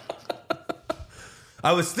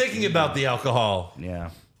 I was thinking about the alcohol. Yeah.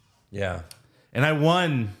 Yeah. And I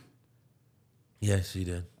won. Yes, you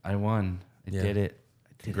did. I won. I did it.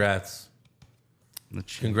 Congrats.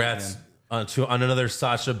 Congrats on another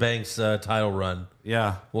Sasha Banks title run.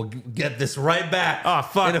 Yeah. We'll get this right back. Oh,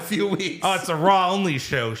 fuck. In a few weeks. Oh, it's a Raw only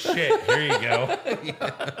show. Shit. Here you go.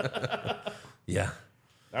 Yeah.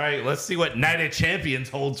 All right, let's see what Night of Champions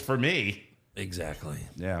holds for me. Exactly.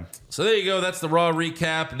 Yeah. So there you go. That's the Raw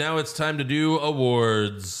recap. Now it's time to do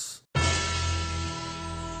awards.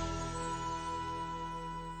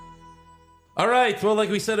 All right. Well, like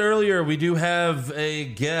we said earlier, we do have a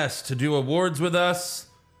guest to do awards with us.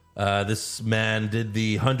 This man did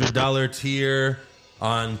the $100 tier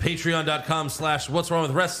on patreon.com/what's wrong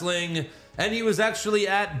with wrestling. And he was actually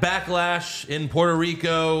at Backlash in Puerto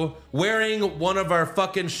Rico wearing one of our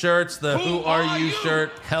fucking shirts, the Who Are You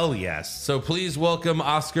shirt. Hell yes. So please welcome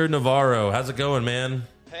Oscar Navarro. How's it going, man?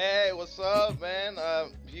 Hey, what's up, man?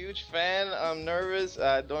 Huge fan. I'm nervous.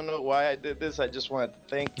 I don't know why I did this. I just wanted to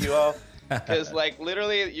thank you all. Because, like,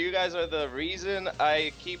 literally, you guys are the reason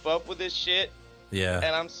I keep up with this shit. Yeah.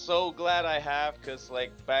 And I'm so glad I have, because,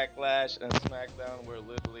 like, Backlash and SmackDown were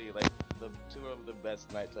literally, like, the two of the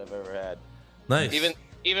best nights I've ever had. Nice.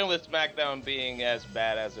 Even with SmackDown being as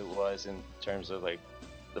bad as it was in terms of, like,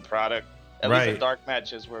 the product. At least the dark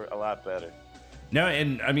matches were a lot better. No,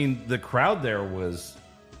 and, I mean, the crowd there was,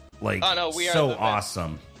 like, so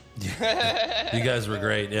awesome. You guys were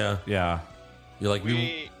great, yeah. Yeah. You're like,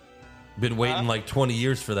 we've been waiting like 20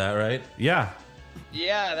 years for that, right? Yeah.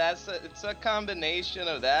 Yeah, it's a combination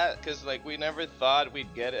of that, because like we never thought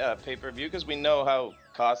we'd get a pay-per-view, because we know how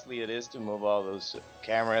costly it is to move all those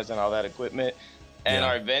cameras and all that equipment, and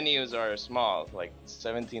our venues are small. Like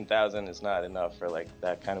 17,000 is not enough for like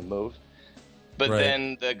that kind of move. But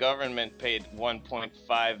then the government paid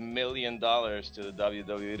 $1.5 million to the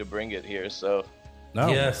WWE to bring it here. So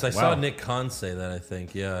yes, I saw Nick Khan say that. I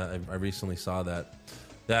think I recently saw that.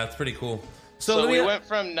 That's pretty cool. So we went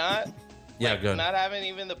from not Yeah, like, good. not having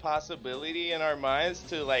even the possibility in our minds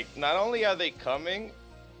to like, not only are they coming,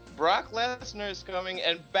 Brock Lesnar is coming,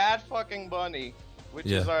 and Bad fucking Bunny, which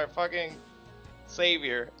is our fucking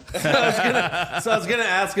savior. So I was gonna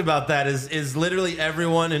ask about that. Is literally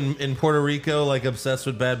everyone in Puerto Rico like obsessed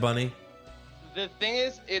with Bad Bunny? The thing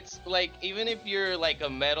is, it's like, even if you're like a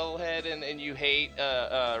metalhead and you hate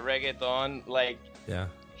reggaeton, like, Yeah.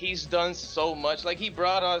 he's done so much. Like, he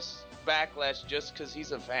brought us Backlash just because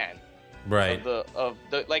he's a fan. Right. Of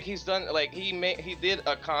the like, he's done, like, he did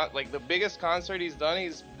like the biggest concert he's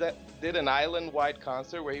done. Did an island-wide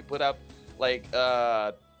concert where he put up like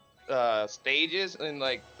stages in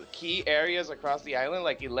like key areas across the island,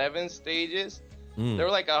 like 11 stages. There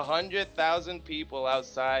were like 100,000 people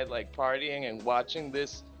outside, like, partying and watching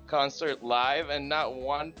this concert live, and not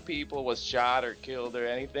one people was shot or killed or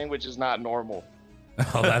anything, which is not normal.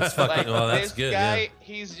 Oh, that's fucking. Like, well, that's this good. guy, Yeah.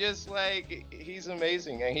 he's just like, he's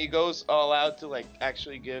amazing, and he goes all out to like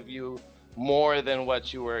actually give you more than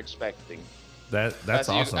what you were expecting. That's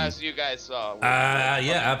awesome. As you guys saw.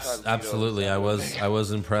 Absolutely. I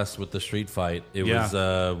was impressed with the street fight. It was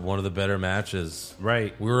one of the better matches.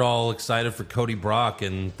 Right. We were all excited for Cody Brock,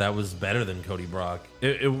 and that was better than Cody Brock.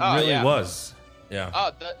 It really was. Yeah.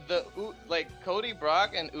 Oh, the like Cody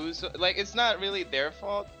Brock and Uso, like, it's not really their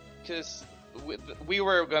fault, because we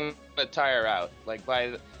were gonna tire out. Like,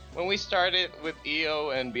 when we started with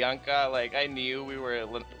Io and Bianca, like, I knew we were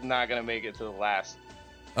not gonna make it to the last.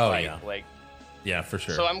 Oh, fight. yeah. Like, yeah, for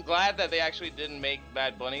sure. So I'm glad that they actually didn't make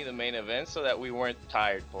Bad Bunny the main event, so that we weren't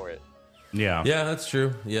tired for it. Yeah. Yeah, that's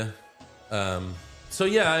true. Yeah. So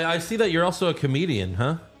yeah, I see that you're also a comedian,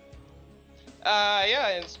 huh?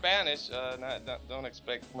 Yeah, in Spanish. Don't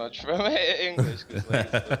expect much from English. 'Cause,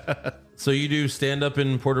 like, So you do stand up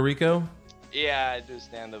in Puerto Rico? yeah, I do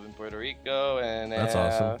stand up in Puerto Rico, and That's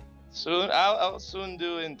awesome. Soon, I'll soon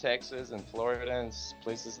do in Texas and Florida and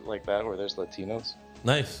places like that where there's Latinos.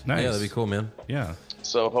 Nice. Yeah, that'd be cool, man. Yeah.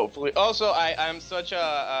 So hopefully, also I'm such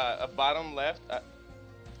a bottom left.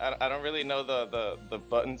 I don't really know the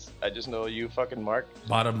buttons. I just know you fucking Mark.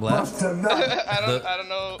 Bottom left. I don't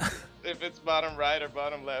know if it's bottom right or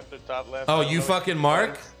bottom left or top left. Oh, you fucking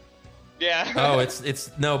Mark? Yeah. Oh,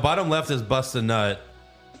 it's no, bottom left is bust a nut.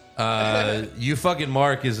 You fucking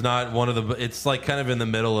Mark is not one of the. It's like kind of in the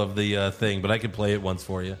middle of the thing, but I could play it once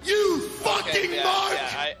for you. You fucking Mark!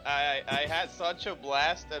 Yeah, I had such a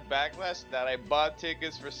blast at Backlash that I bought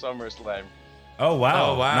tickets for SummerSlam. Oh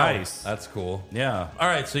wow! Oh wow! Nice. That's cool. Yeah. All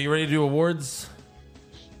right, so you ready to do awards?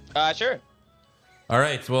 Sure. All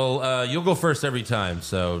right. Well, you'll go first every time,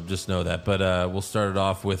 so just know that. But we'll start it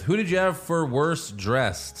off with who did you have for worst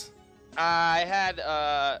dressed? I had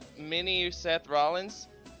mini Seth Rollins.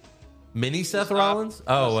 Mini Seth Rollins?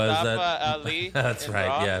 Oh, was that Ali? That's right.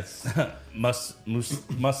 Raw. Yes.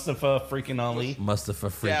 Mustafa freaking Ali. Mustafa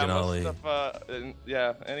freaking Ali. Mustafa,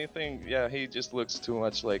 yeah, anything. Yeah, he just looks too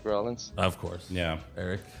much like Rollins. Of course. Yeah.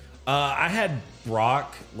 Eric. I had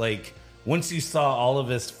Brock. Like, once you saw all of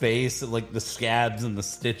his face, like the scabs and the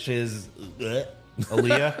stitches.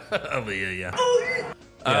 Aaliyah. Aaliyah, yeah.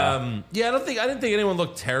 I didn't think anyone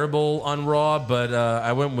looked terrible on Raw, but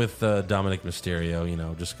I went with Dominic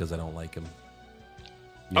Mysterio, just because I don't like him.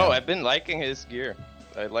 Yeah. Oh, I've been liking his gear.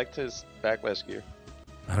 I liked his Backlash gear.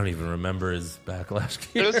 I don't even remember his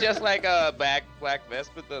Backlash gear. It was just like a black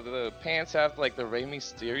vest, but the pants have like the Rey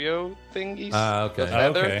Mysterio thingies. Okay. The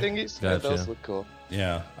feather Okay. thingies. Gotcha. Those look cool.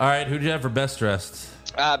 Yeah. All right, who'd you have for best dressed?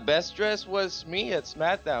 Best dress was me at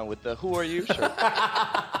SmackDown with the "Who Are You" shirt.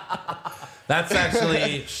 That's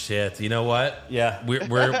actually shit. You know what? Yeah. We're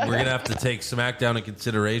gonna have to take SmackDown in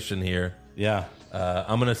consideration here. Yeah.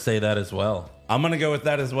 I'm gonna say that as well. I'm gonna go with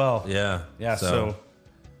that as well. Yeah. Yeah. So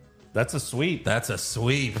that's a sweep. That's a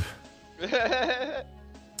sweep. All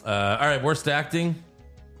right, worst acting.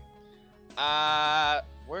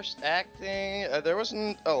 Worst acting. There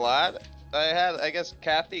wasn't a lot. I had, I guess,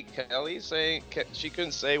 Kathy Kelly saying she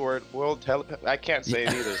couldn't say world I can't say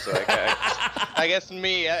it either, so I guess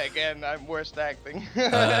me again. I'm worst acting.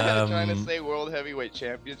 Trying to say world heavyweight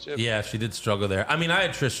championship. Yeah, she did struggle there. I mean, I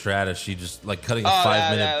had Trish Stratus. She just like cutting a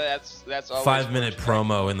that's always 5-minute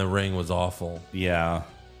promo in the ring was awful. Yeah.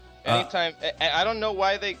 Anytime, I don't know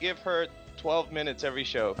why they give her 12 minutes every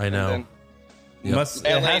show. I know. And Yep. then It has to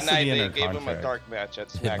LA Knight, be in they her gave him a contract. dark match at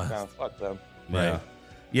must. SmackDown. Fuck them. Right.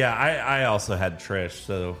 Yeah, I also had Trish,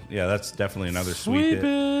 so yeah, that's definitely another sweep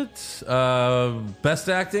it. Best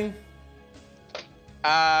acting.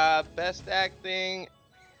 Best acting,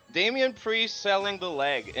 Damian Priest selling the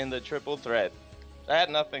leg in the triple threat. I had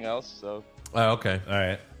nothing else, so. Oh, okay. All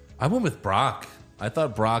right. I went with Brock. I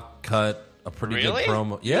thought Brock cut a pretty Really? good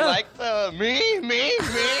promo. You Yeah. like the me?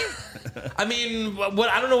 I mean, what?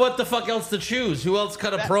 I don't know what the fuck else to choose. Who else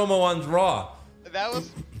cut a promo on Raw? That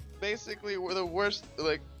was basically the worst.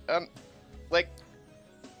 Like,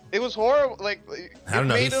 it was horrible. Like, I don't it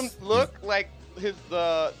know, made him look like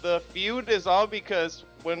the feud is all because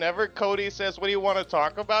whenever Cody says, "What do you want to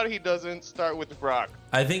talk about?" he doesn't start with Brock.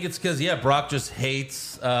 I think it's because Brock just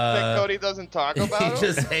hates. That Cody doesn't talk about. He him?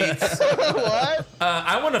 just hates. What?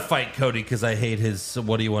 I want to fight Cody because I hate his.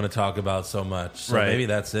 What do you want to talk about so much? So Right. maybe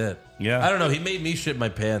that's it. Yeah. I don't know. He made me shit my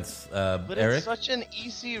pants. But Eric. it's such an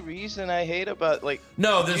easy reason I hate about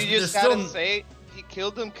No, there's you just there's gotta still. say he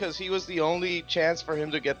killed him because he was the only chance for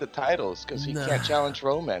him to get the titles because he can't challenge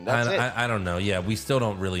Roman. That's it. I don't know. Yeah, we still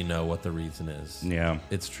don't really know what the reason is. Yeah.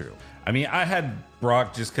 It's true. I mean, I had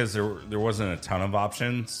Brock just because there wasn't a ton of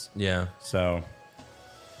options. Yeah. So,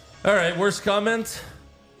 all right. Worst comment.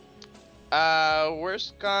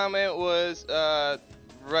 Worst comment was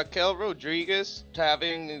Raquel Rodriguez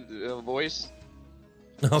having a voice.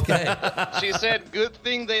 Okay. She said, "Good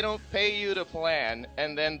thing they don't pay you to plan."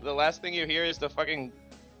 And then the last thing you hear is the fucking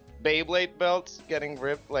Beyblade belts getting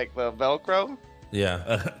ripped like the Velcro. Yeah.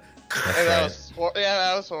 And that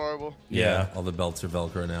was horrible. Yeah. All the belts are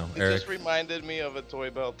Velcro now. It Eric. just reminded me of a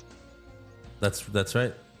toy belt. That's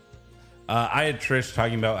right. I had Trish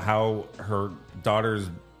talking about how her daughter's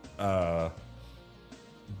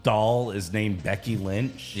doll is named Becky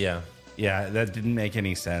Lynch. Yeah. Yeah, that didn't make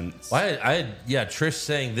any sense. I had Trish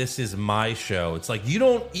saying this is my show. It's like you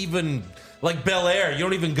don't even like Bel Air. You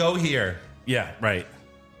don't even go here. Yeah, right.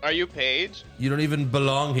 Are you Paige? You don't even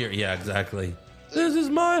belong here. Yeah, exactly. This is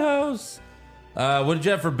my house. What did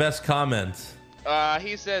you have for best comment?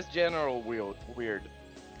 He says General Weird.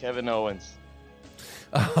 Kevin Owens.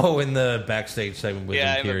 Oh, in the backstage segment with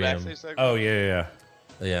Imperium. In the backstage segment. Oh, yeah.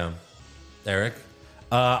 Yeah. Eric?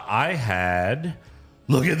 I had...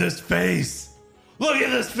 Look at this face! Look at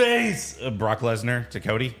this face! Brock Lesnar to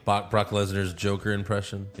Cody. Brock Lesnar's Joker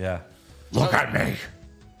impression. Yeah. Look at me!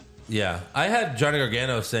 Yeah. I had Johnny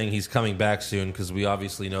Gargano saying he's coming back soon because we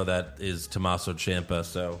obviously know that is Tommaso Ciampa,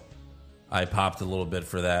 so I popped a little bit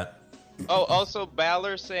for that. Oh, also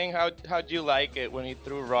Balor saying how'd you like it when he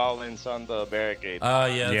threw Rollins on the barricade?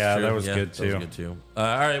 Yeah, that was good too. That was good too. All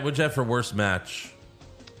right, what'd you have for worst match?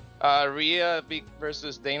 Rhea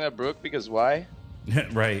versus Dana Brooke, because why?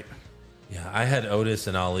 Right. Yeah, I had Otis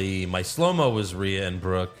and Ali. My slow-mo was Rhea and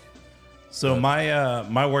Brooke. So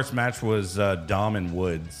my worst match was Dom and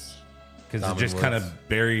Woods because it just kind of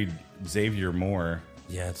buried Xavier more.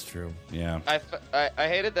 Yeah, it's true. Yeah. I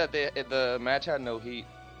hated that the match had no heat.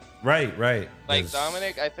 Right. Like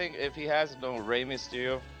Dominic, I think if he has no Rey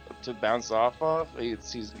Mysterio to bounce off of,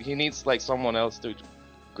 he needs like someone else to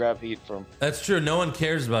grab heat from. That's true. No one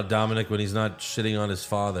cares about Dominic when he's not shitting on his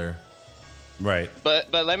father. Right.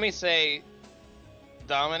 But let me say,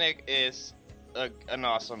 Dominic is an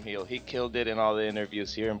awesome heel. He killed it in all the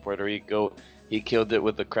interviews here in Puerto Rico. He killed it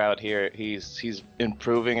with the crowd here. He's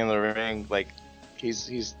improving in the ring. Like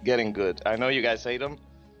he's getting good. I know you guys hate him,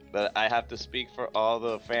 but I have to speak for all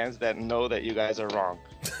the fans that know that you guys are wrong.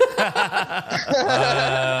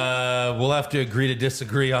 We'll have to agree to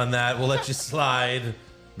disagree on that. We'll let you slide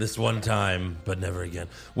this one time, but never again.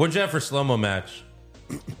 What'd you have for slow-mo match?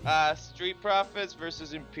 Street Profits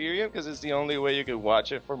versus Imperium, because it's the only way you could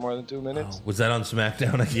watch it for more than 2 minutes. Oh, was that on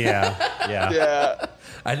SmackDown? Yeah.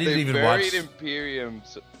 I didn't even buried watch. Imperium.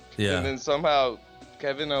 Yeah. And then somehow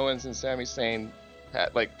Kevin Owens and Sami Zayn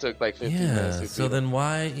took 15 minutes. Yeah. So then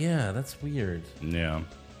why? Yeah, that's weird. Yeah.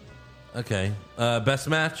 Okay. Best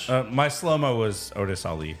match? My slow-mo was Otis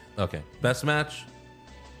Ali. Okay. Best match?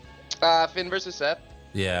 Finn versus Seth.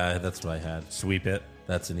 Yeah, that's what I had. Sweep it.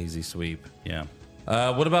 That's an easy sweep. Yeah.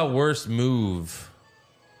 What about worst move?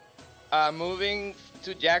 Moving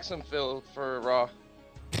to Jacksonville for Raw.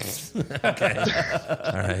 Okay.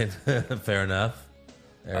 All right. Fair enough.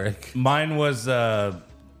 Eric? Mine was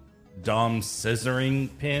Dom's scissoring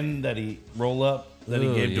pin that he roll up that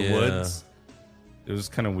he gave to Woods. It was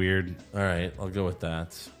kind of weird. All right. I'll go with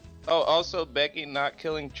that. Oh, also Becky not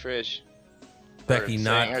killing Trish. Becky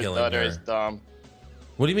not her killing daughter her. is dumb.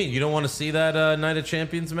 What do you mean? You don't want to see that Night of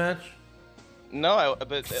Champions match? No,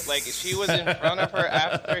 but like she was in front of her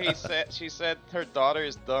after she said her daughter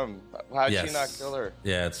is dumb. How'd she not kill her?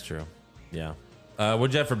 Yeah, it's true. Yeah.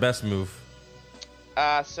 What'd you have for best move?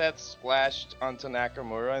 Seth splashed onto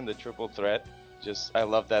Nakamura in the triple threat. I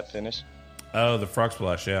love that finish. Oh, the frog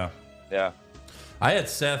splash, yeah. Yeah. I had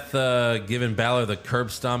Seth giving Balor the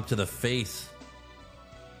curb stomp to the face.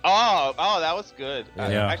 Oh, that was good.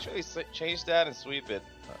 Yeah. Actually change that and sweep it.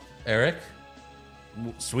 Eric?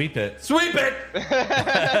 Sweep it. Sweep it!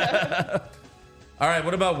 All right,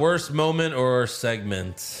 what about worst moment or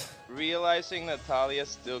segment? Realizing Natalia's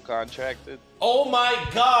still contracted. Oh my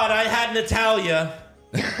God, I had Natalia.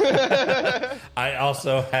 I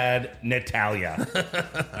also had Natalia.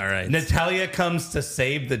 All right. Natalia comes to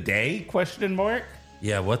save the day? Question mark.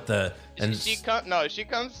 Yeah, what the? And She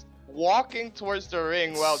comes walking towards the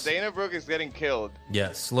ring while Dana Brooke is getting killed.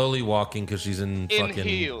 yeah, slowly walking because she's in fucking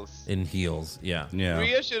heels. In heels, yeah.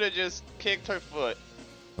 Rhea should have just kicked her foot.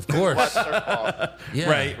 Of course. Watched her fall. Yeah.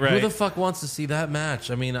 Right. Who the fuck wants to see that match?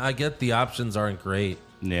 I mean, I get the options aren't great,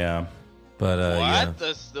 Yeah. but yeah. What?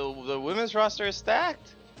 The women's roster is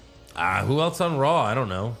stacked. Who else on Raw? I don't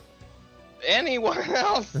know. Anyone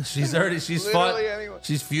else? She's fought. Literally anyone.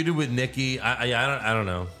 She's feuded with Nikki. I don't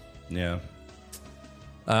know. Yeah.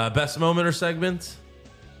 Best moment or segment?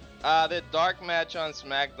 The dark match on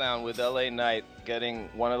SmackDown with LA Knight getting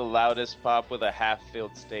one of the loudest pop with a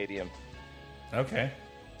half-filled stadium. Okay.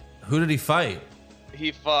 Who did he fight?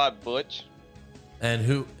 He fought Butch. And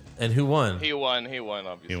who won? He won,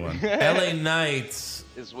 obviously. He won. LA Knight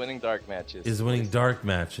is winning dark matches.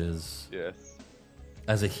 Yes. Yes.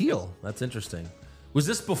 As a heel. That's interesting. Was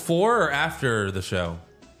this before or after the show?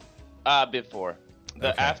 Before.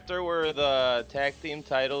 Okay. After were the tag team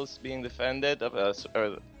titles being defended, or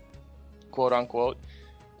quote unquote,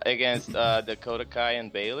 against Dakota Kai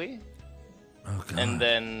and Bailey. Oh, God. And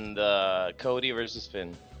then Cody versus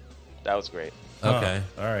Finn. That was great. Okay.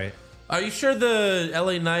 All right. Are you sure the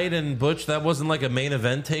LA Knight and Butch, that wasn't like a main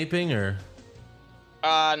event taping or?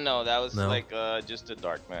 No, that was No? just a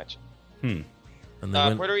dark match. And they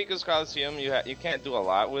went- Puerto Rico's Coliseum, you can't do a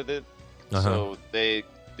lot with it, Uh-huh. so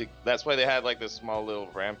that's why they had like this small little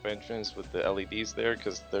ramp entrance with the LEDs there,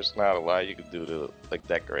 because there's not a lot you could do to like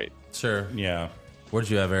decorate. Sure. Yeah. What did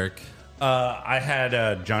you have, Eric? I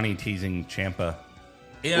had Johnny teasing Ciampa.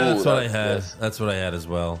 Yeah, Ooh, that's what I that's had. good. That's what I had as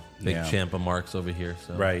well. Big Yeah. Ciampa marks over here.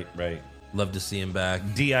 So Right. love to see him back.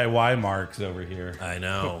 DIY marks over here. I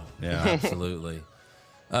know. Yeah. Absolutely.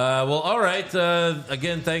 Well, all right.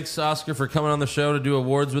 Again, thanks, Oscar, for coming on the show to do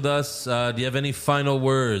awards with us. Do you have any final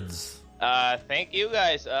words? Thank you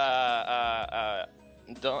guys.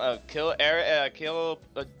 Don't kill Eric, kill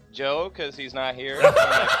Joe because he's not here. I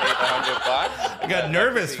paid $100. I got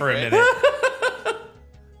nervous for a minute.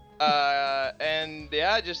 And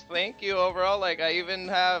yeah, just thank you overall. Like I've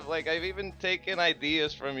even taken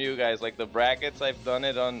ideas from you guys, like the brackets. I've done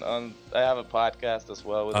it on I have a podcast as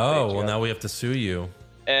well with Oh, well, now we have to sue you.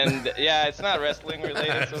 And yeah, it's not wrestling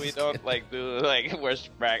related, so we don't do worst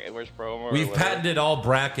promo. or We've whatever. patented all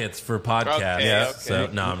brackets for podcasts. Okay, okay. So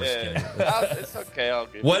no, I'm just kidding. It's okay. I'll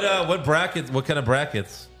give What brackets? What kind of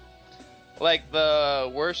brackets? like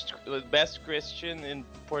the best Christian in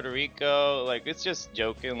Puerto Rico. Like it's just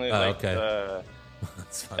jokingly. Okay.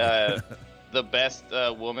 That's funny. The best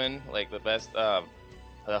woman, like the best, the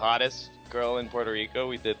hottest girl in Puerto Rico.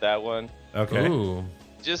 We did that one. Okay. Ooh.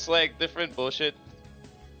 Just like different bullshit.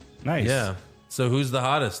 Nice. Yeah. So who's the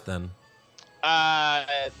hottest then?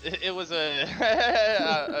 It was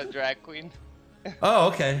a drag queen. Oh,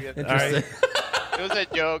 okay. Interesting. It was a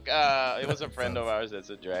joke. It was a friend of ours that's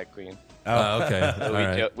a drag queen. Oh, okay. So All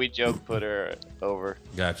right. we joke put her over.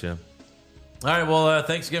 Gotcha. All right. Well,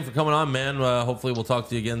 thanks again for coming on, man. Hopefully, we'll talk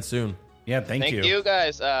to you again soon. Yeah. Thank you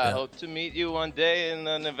guys. Hope to meet you one day in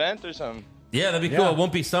an event or something. Yeah, that'd be cool. Yeah. It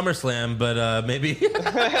won't be SummerSlam, but maybe,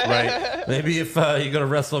 Right. maybe if you go to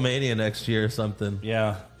WrestleMania next year or something.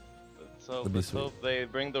 Yeah. So That'd be let's sweet. hope they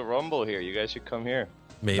bring the Rumble here. You guys should come here.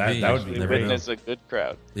 Maybe That would be you We never know. witness a good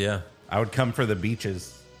crowd. Yeah, I would come for the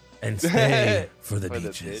beaches. and stay for the For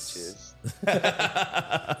beaches. the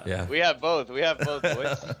bitches. Yeah. We have both. We have both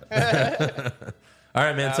boys. All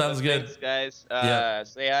right, man. Sounds good. Thanks, guys. Yeah.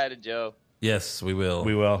 Say hi to Joe. Yes, we will.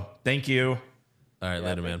 We will. Thank you. All right,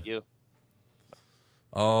 later, man. Thank you.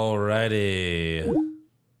 Alrighty.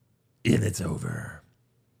 And it's over.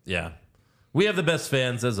 Yeah. We have the best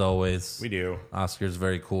fans, as always. We do. Oscar's a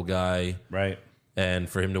very cool guy. Right. And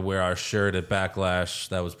for him to wear our shirt at Backlash,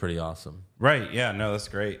 that was pretty awesome. Right. Yeah. No, that's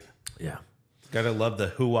great. Yeah. Gotta love the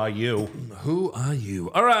who are you. Who are you?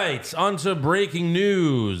 All right, on to breaking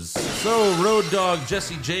news. So, Road Dogg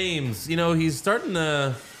Jesse James, he's starting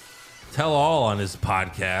to tell all on his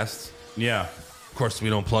podcast. Yeah. Of course, we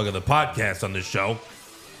don't plug the podcast on this show.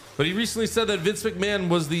 But he recently said that Vince McMahon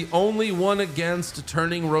was the only one against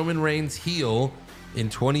turning Roman Reigns heel in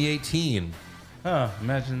 2018. Huh.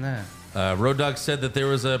 Imagine that. Road Dogg said that there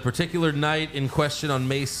was a particular night in question on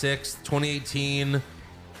May 6th, 2018,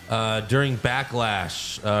 during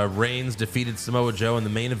Backlash. Reigns defeated Samoa Joe in the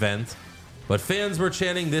main event, but fans were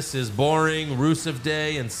chanting, "This is boring," Rusev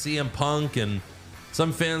Day and CM Punk, and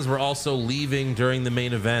Some fans were also leaving during the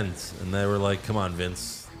main event, and they were like, come on,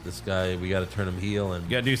 Vince, this guy, we got to turn him heel. And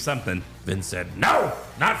you got to do something. Vince said, no,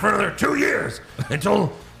 not for another 2 years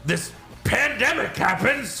until this pandemic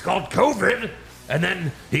happens called COVID. And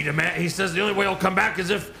then he says the only way he'll come back is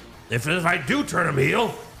if I do turn him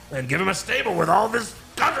heel and give him a stable with all of his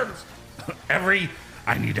cousins.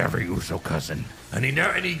 I need every Uso cousin. And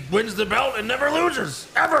he wins the belt and never loses.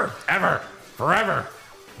 Ever, forever,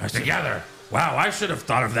 together. Wow, I should have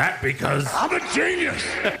thought of that because I'm a genius.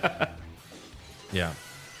 Yeah.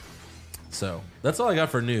 So that's all I got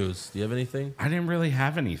for news. Do you have anything? I didn't really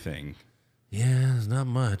have anything. Yeah, there's not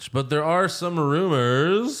much. But there are some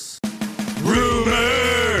rumors.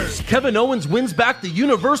 Kevin Owens wins back the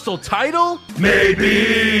Universal title?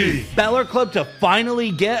 Maybe. Balor Club to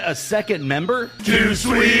finally get a second member? Too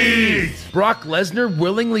sweet. Brock Lesnar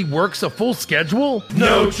willingly works a full schedule?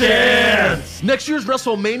 No chance. Next year's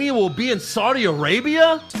WrestleMania will be in Saudi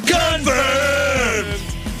Arabia? Confirmed.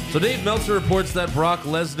 So Dave Meltzer reports that Brock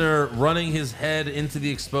Lesnar running his head into the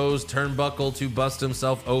exposed turnbuckle to bust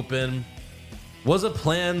himself open was a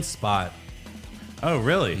planned spot. Oh,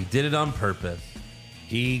 really? He did it on purpose.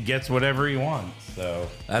 He gets whatever he wants, so.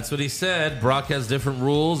 That's what he said. Brock has different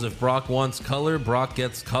rules. If Brock wants color, Brock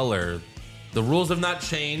gets color. The rules have not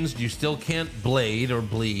changed. You still can't blade or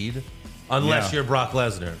bleed unless you're Brock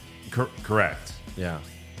Lesnar. Correct. Yeah.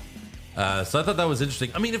 So I thought that was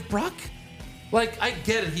interesting. I mean, if Brock, like, I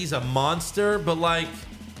get it. He's a monster, but, like,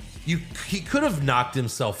 he could have knocked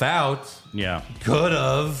himself out. Yeah. Could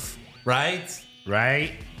have, right?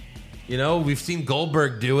 Right. You know, we've seen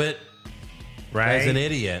Goldberg do it. Right. As an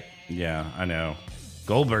idiot. Yeah, I know.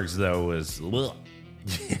 Goldberg's, though, was...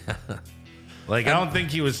 Yeah. Like, I don't think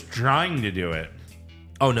he was trying to do it.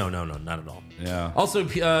 Oh, no, not at all. Yeah. Also,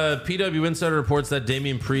 PW Insider reports that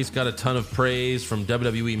Damian Priest got a ton of praise from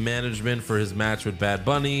WWE management for his match with Bad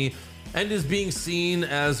Bunny and is being seen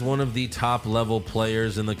as one of the top-level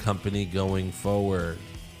players in the company going forward.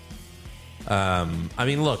 I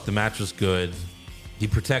mean, look, the match was good. He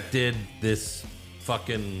protected this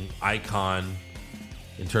fucking icon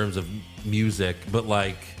in terms of music, but,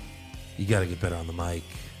 like, you got to get better on the mic.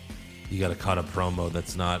 You got to cut a promo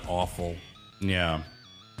that's not awful. Yeah.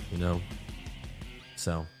 You know?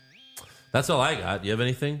 So, that's all I got. You have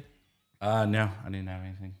anything? No, I didn't have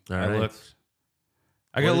anything. All I right. looked.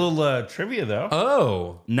 I got a little trivia, though.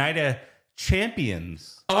 Oh. Night of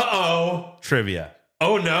Champions. Uh-oh. Trivia.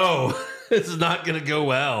 Oh, no. This is not going to go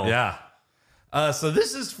well. Yeah. So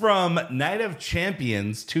this is from Night of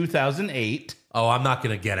Champions 2008. Oh, I'm not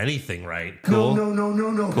going to get anything right. Cool.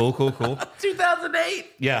 No. Cool.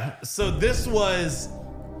 2008. Yeah. So this was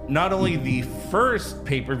not only the first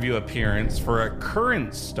pay-per-view appearance for a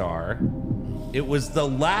current star, it was the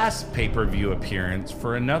last pay-per-view appearance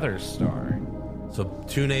for another star. So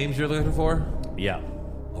 2 names you're looking for? Yeah.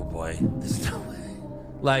 Oh, boy. There's no way.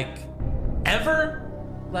 Like, ever?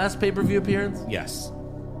 Last pay-per-view appearance? Yes.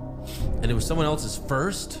 And it was someone else's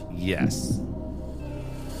first? Yes.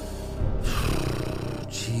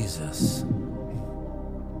 Jesus.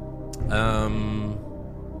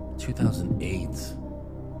 2008.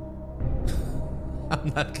 I'm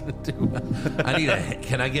not gonna do it. I need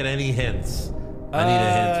can I get any hints? I need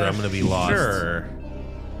a hint or I'm gonna be lost. Sure.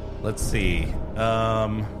 Let's see.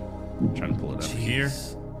 Trying to pull it up here.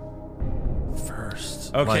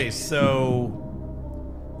 First. Okay, so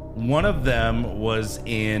one of them was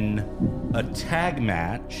in a tag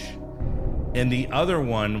match, and the other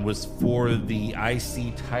one was for the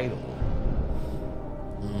IC title.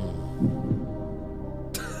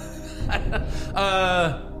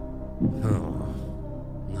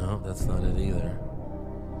 No, that's not it either.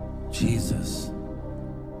 Jesus.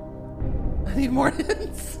 I need more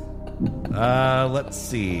hints. Let's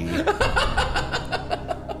see.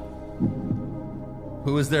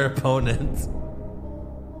 Who is their opponent?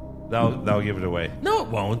 That'll give it away. No, it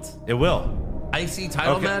won't. It will. IC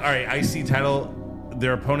title match? All right, IC title.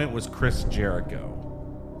 Their opponent was Chris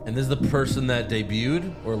Jericho. And this is the person that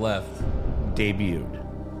debuted or left? Debuted.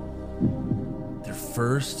 Their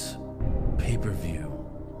first pay-per-view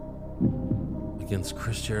against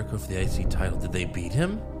Chris Jericho for the IC title. Did they beat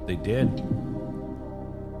him? They did.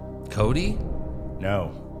 Cody?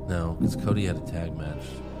 No, because Cody had a tag match.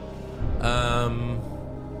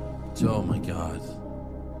 Oh my God.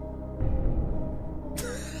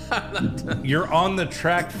 You're on the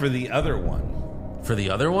track for the other one. For the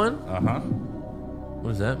other one? Uh-huh. What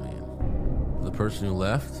does that mean? The person who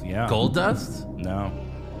left? Yeah. Goldust? No.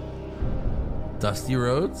 Dusty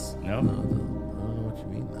Rhodes? No. I don't know what you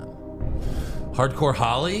mean then. Hardcore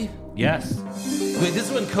Holly? Yes. Wait, this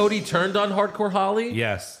is when Cody turned on Hardcore Holly?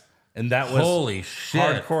 Yes. And that was holy shit.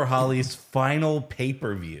 Hardcore Holly's final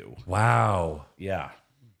pay-per-view. Wow. Yeah.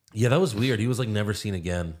 Yeah, that was weird. He was like never seen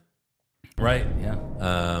again. Right. Yeah.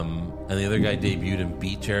 And the other guy debuted and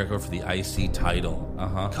beat Jericho for the IC title.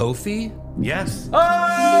 Kofi? Yes. Oh!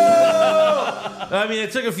 I mean,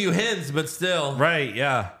 it took a few hints, but still. Right.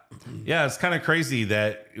 Yeah. Yeah. It's kind of crazy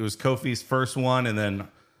that it was Kofi's first one and then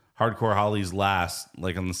Hardcore Holly's last,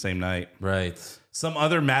 like on the same night. Right. Some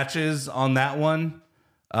other matches on that one.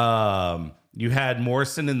 You had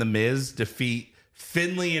Morrison and The Miz defeat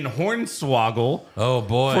Finley and Hornswoggle. Oh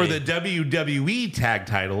boy. For the WWE tag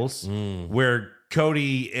titles, where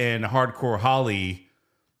Cody and Hardcore Holly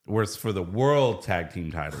was for the world tag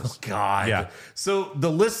team titles. Oh God. Yeah. So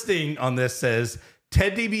the listing on this says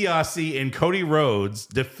Ted DiBiase and Cody Rhodes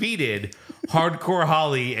defeated Hardcore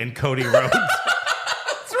Holly and Cody Rhodes.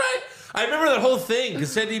 That's right. I remember that whole thing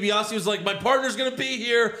because Ted DiBiase was like, my partner's going to be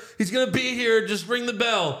here. He's going to be here. Just ring the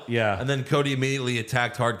bell. Yeah. And then Cody immediately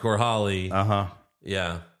attacked Hardcore Holly. Uh-huh.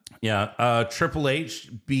 Yeah. Yeah. Triple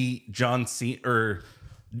H beat John Cena,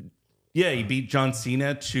 he beat John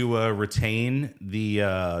Cena to retain the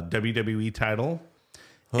WWE title.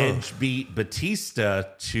 Edge beat Batista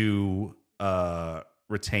to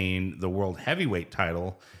retain the World Heavyweight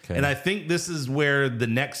title. Okay. And I think this is where the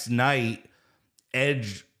next night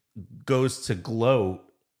Edge goes to gloat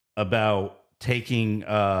about taking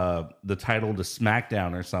the title to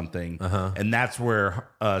SmackDown or something. And that's where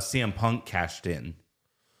CM Punk cashed in.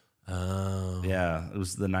 Oh. Yeah, it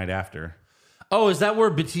was the night after. Oh, is that where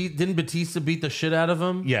didn't Batista beat the shit out of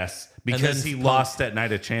him? Yes, because he lost at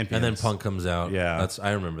Night of Champions. And then Punk comes out. Yeah.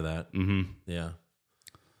 I remember that. Mm-hmm. Yeah.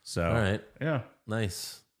 So, all right. Yeah.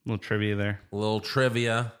 Nice. Little trivia there. A little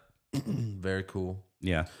trivia. Very cool.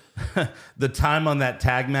 Yeah. The time on that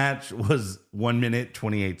tag match was 1 minute,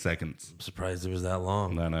 28 seconds. I'm surprised it was that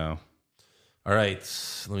long. I know. All right.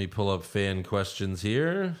 Let me pull up fan questions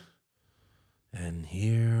here. And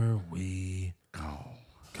here we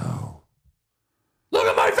go. Look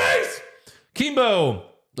at my face! Kimbo,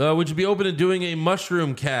 would you be open to doing a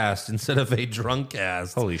mushroom cast instead of a drunk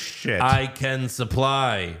cast? Holy shit. I can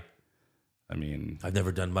supply. I mean, I've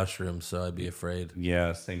never done mushrooms, so I'd be afraid.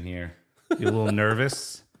 Yeah, same here. You a little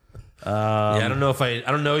nervous? Yeah, I don't know if I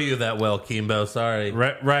don't know you that well, Kimbo. Sorry.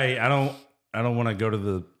 Right. I don't want to go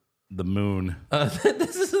to the moon.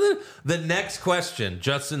 This is the next question.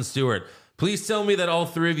 Justin Stewart. Please tell me that all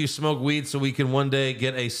three of you smoke weed so we can one day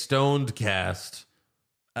get a stoned cast.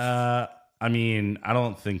 I mean, I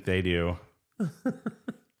don't think they do. We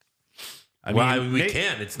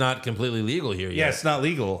can't. It's not completely legal here yet. Yeah, it's not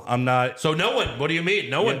legal. I'm not. So no one. What do you mean?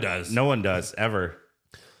 No one does. No one does ever.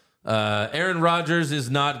 Aaron Rodgers is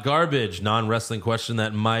not garbage. Non-wrestling question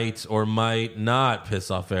that might or might not piss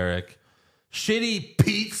off Eric. Shitty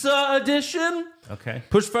pizza edition? Okay.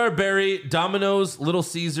 Pushfire Berry, Domino's, Little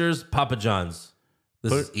Caesars, Papa John's.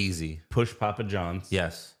 This is easy. Push Papa John's.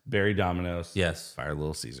 Yes. Berry Domino's. Yes. Fire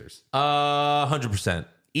Little Caesars. 100%.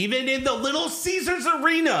 Even in the Little Caesars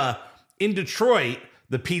Arena in Detroit,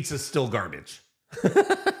 the pizza's still garbage.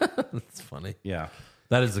 That's funny. Yeah.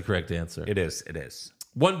 That is the correct answer. It is.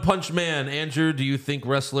 One Punch Man. Andrew, do you think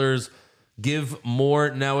wrestlers give more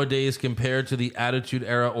nowadays compared to the Attitude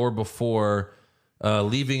Era or before,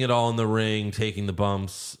 leaving it all in the ring, taking the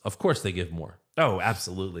bumps? Of course they give more. Oh,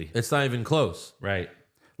 absolutely. It's not even close. Right.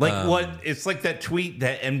 Like it's like that tweet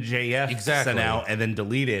that MJF sent out and then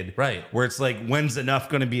deleted. Right. Where it's like, when's enough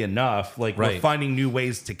going to be enough? Like, we're finding new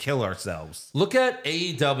ways to kill ourselves. Look at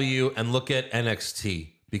AEW and look at NXT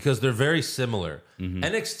because they're very similar.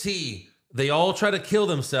 NXT, they all try to kill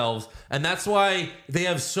themselves, and that's why they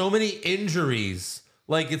have so many injuries.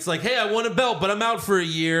 Like, it's like, hey, I won a belt, but I'm out for a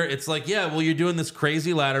year. It's like, yeah, well, you're doing this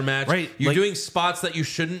crazy ladder match. Right. You're doing spots that you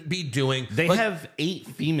shouldn't be doing. They have 8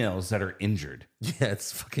 females that are injured. Yeah,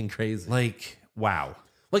 it's fucking crazy. Like, wow.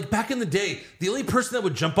 Like, back in the day, the only person that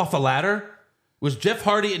would jump off a ladder was Jeff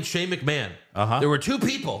Hardy and Shane McMahon. There were 2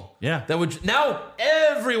 people. Yeah. That would. Now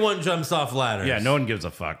everyone jumps off ladders. Yeah, no one gives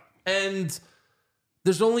a fuck. And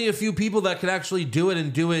there's only a few people that could actually do it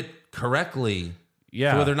and do it correctly.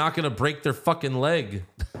 Yeah. Where they're not going to break their fucking leg.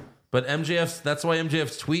 But that's why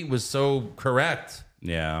MJF's tweet was so correct.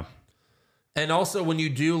 Yeah. And also when you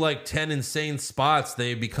do like 10 insane spots,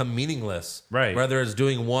 they become meaningless. Right. Rather as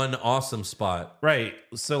doing one awesome spot. Right.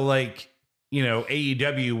 So like, you know,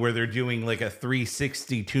 AEW where they're doing like a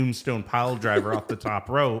 360 tombstone pile driver off the top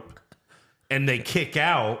rope and they kick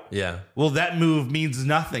out. Yeah. Well, that move means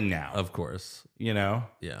nothing now. Of course. You know?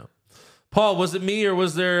 Yeah. Paul, was it me or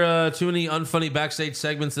was there too many unfunny backstage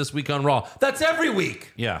segments this week on Raw? That's every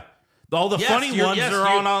week. Yeah. All the funny ones are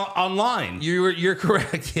online. You're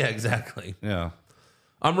correct. Yeah, exactly. Yeah.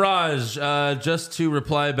 I'm Raj. Just to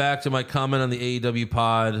reply back to my comment on the AEW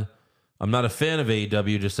pod, I'm not a fan of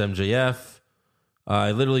AEW, just MJF.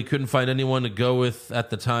 I literally couldn't find anyone to go with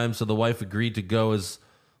at the time, so the wife agreed to go as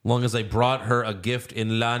long as I brought her a gift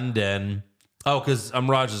in London. Oh, because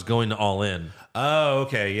Raj is going to All In. Oh,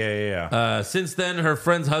 okay. Yeah. Since then, her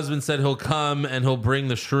friend's husband said he'll come and he'll bring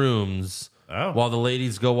the shrooms while the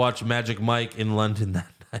ladies go watch Magic Mike in London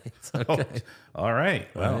that night. Okay. Oh, all right.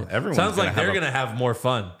 Well, everyone sounds like they're going to have more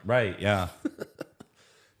fun. Right, yeah.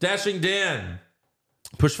 Dashing Dan.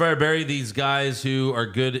 Pushfire Barry, these guys who are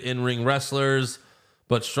good in-ring wrestlers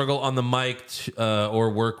but struggle on the mic or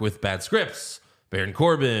work with bad scripts. Baron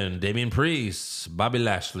Corbin, Damian Priest, Bobby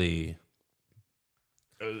Lashley.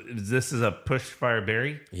 This is a Pushfire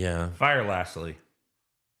Barry? Yeah. Fire Lashley.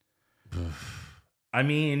 I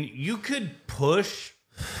mean, you could push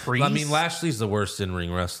Priest. I mean, Lashley's the worst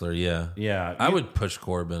in-ring wrestler, yeah. Yeah. I would push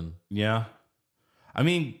Corbin. Yeah. I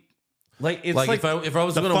mean, it's like if I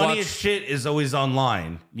was the going to watch... funniest shit is always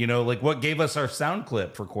online. You know, like what gave us our sound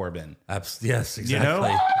clip for Corbin. Yes, exactly. You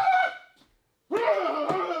know?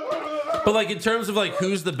 But like in terms of like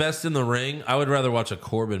who's the best in the ring, I would rather watch a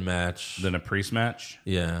Corbin match than a Priest match.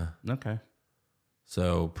 Yeah. Okay.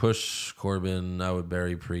 So push Corbin, I would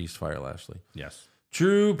bury Priest, fire Lashley. Yes.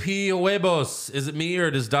 True P. Huevos. Is it me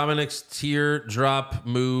or does Dominic's teardrop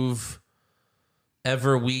move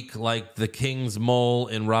ever weak like the King's Mole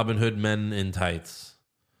in Robin Hood Men in Tights?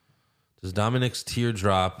 Does Dominic's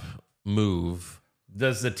teardrop move?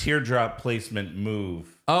 Does the teardrop placement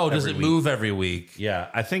move? Oh, does it move every week? Yeah,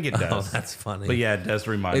 I think it does. Oh, that's funny. But yeah, it does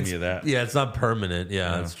remind me of that. Yeah, it's not permanent.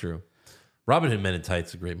 Yeah, that's true. Robin Hood Men in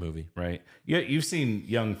Tights is a great movie. Right. Yeah, you've seen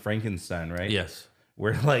Young Frankenstein, right? Yes.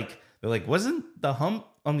 Where they're like, wasn't the hump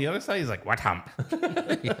on the other side? He's like, what hump?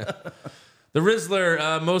 Yeah. The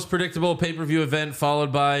Rizzler, most predictable pay-per-view event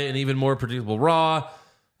followed by an even more predictable Raw.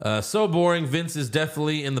 So boring. Vince is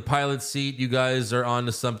definitely in the pilot seat. You guys are on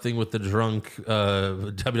to something with the drunk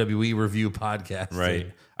WWE review podcast. Right.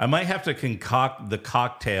 I might have to concoct the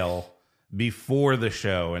cocktail before the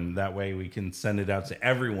show, and that way we can send it out to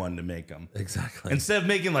everyone to make them. Exactly. Instead of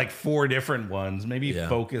making like 4 different ones, maybe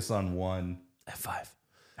focus on one. F5.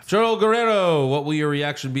 Joel Guerrero, what will your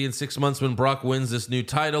reaction be in 6 months when Brock wins this new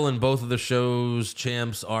title and both of the show's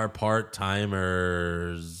champs are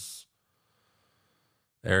part-timers?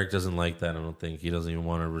 Eric doesn't like that, I don't think. He doesn't even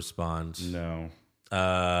want to respond. No.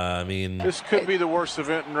 I mean... This could be the worst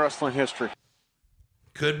event in wrestling history.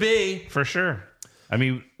 Could be. For sure. I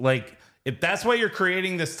mean, like, if that's why you're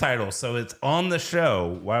creating this title, so it's on the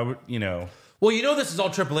show, why would, you know... Well, you know this is all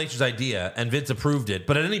Triple H's idea, and Vince approved it,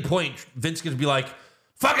 but at any point, Vince could be like,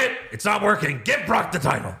 fuck it, it's not working, give Brock the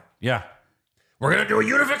title. Yeah. We're going to do a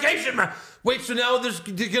unification match. Wait, so now there's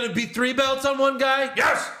going to be 3 belts on one guy?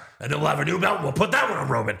 Yes! And then we'll have a new belt, we'll put that one on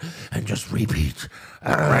Roman, and just repeat.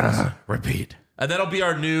 Repeat. And that'll be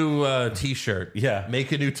our new t-shirt. Yeah.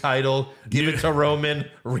 Make a new title, give it to Roman,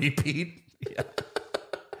 repeat. Yeah.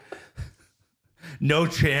 No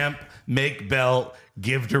champ, make belt,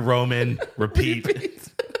 give to Roman, repeat.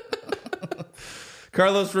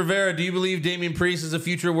 Carlos Rivera, do you believe Damian Priest is a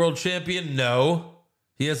future world champion? No.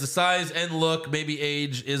 He has the size and look. Maybe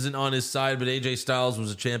age isn't on his side, but AJ Styles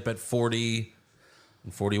was a champ at 40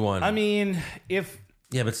 and 41. I mean, if...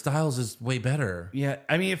 Yeah, but Styles is way better. Yeah,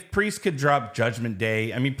 I mean, if Priest could drop Judgment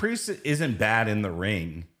Day, I mean, Priest isn't bad in the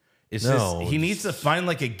ring. It's just he needs to find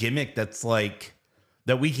like a gimmick that's like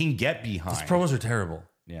that we can get behind. His promos are terrible.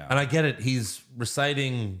 Yeah, and I get it. He's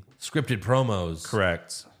reciting scripted promos.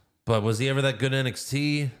 Correct. But was he ever that good in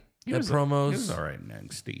NXT promos? He was all right in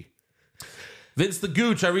NXT. Vince the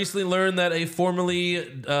Gooch, I recently learned that a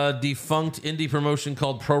formerly defunct indie promotion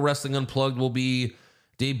called Pro Wrestling Unplugged will be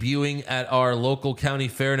debuting at our local county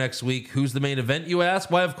fair next week. Who's the main event, you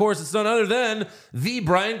ask? Why, of course, it's none other than the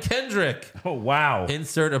Brian Kendrick. Oh, wow.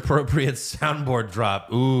 Insert appropriate soundboard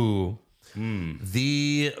drop. Ooh.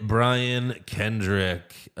 The Brian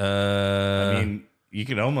Kendrick. I mean, you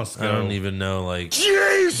could almost go... I don't even know, like...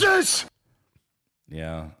 Jesus!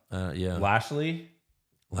 Yeah. Lashley?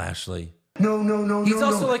 No. He's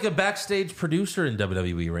also like a backstage producer in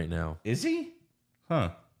WWE right now. Is he?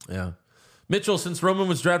 Huh. Yeah. Mitchell, since Roman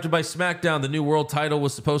was drafted by SmackDown, the new world title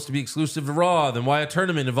was supposed to be exclusive to Raw. Then why a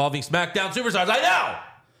tournament involving SmackDown superstars? I know!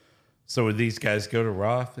 So would these guys go to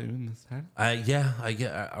Raw if they win this title? Yeah, I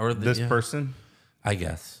get. Or person? I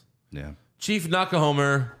guess. Yeah. Chief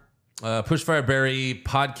Nakahomer, Pushfire Barry,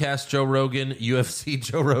 podcast Joe Rogan, UFC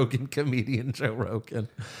Joe Rogan, comedian Joe Rogan.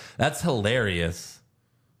 That's hilarious.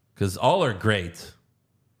 Because all are great.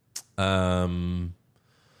 God,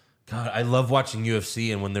 God, I love watching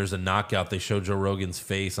UFC, and when there's a knockout, they show Joe Rogan's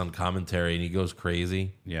face on commentary, and he goes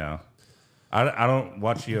crazy. Yeah. I don't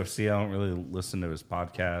watch UFC. I don't really listen to his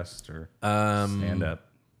podcast or stand up.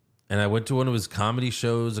 And I went to one of his comedy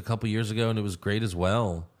shows a couple years ago, and it was great as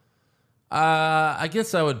well. I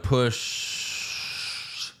guess I would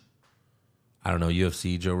push, I don't know,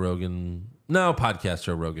 UFC Joe Rogan. No, podcast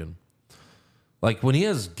Joe Rogan. Like, when he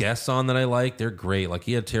has guests on that I like, they're great. Like,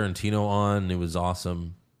 he had Tarantino on, and it was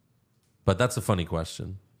awesome. But that's a funny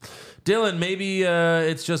question. Dylan, maybe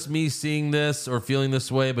it's just me seeing this or feeling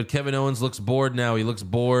this way, but Kevin Owens looks bored now. He looks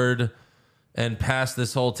bored and past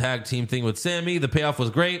this whole tag team thing with Sammy. The payoff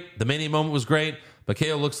was great. The Mania moment was great. But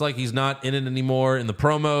KO looks like he's not in it anymore in the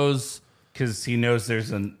promos. Because he knows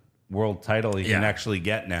there's a world title he can actually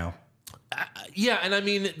get now. Yeah, and I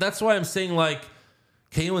mean, that's why I'm saying, like,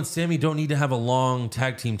 KO and Sammy don't need to have a long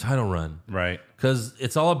tag team title run. Right. Because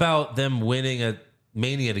it's all about them winning at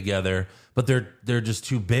Mania together, but they're just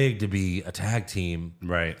too big to be a tag team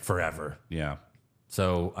forever. Yeah.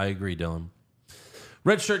 So I agree, Dylan.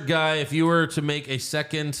 Red shirt guy, if you were to make a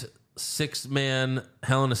second 6-man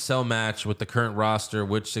Hell in a Cell match with the current roster,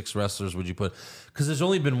 which 6 wrestlers would you put? Because there's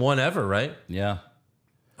only been one ever, right? Yeah.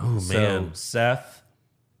 Oh, man. Seth.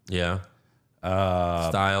 Yeah.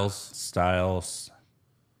 Styles.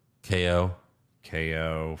 KO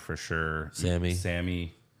for sure.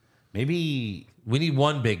 Sammy. Maybe we need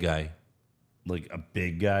one big guy. Like a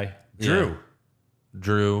big guy.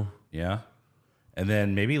 Drew. Yeah. And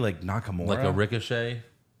then maybe like Nakamura. Like a Ricochet.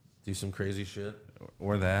 Do some crazy shit.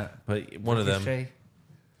 Or that. But one of them.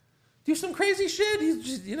 Do some crazy shit. He's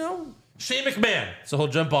just, Shane McMahon. So he'll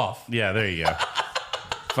jump off. Yeah, there you go.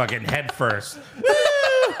 Fucking head first.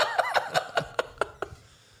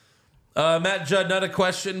 Matt Judd, not a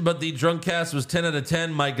question, but the drunk cast was 10 out of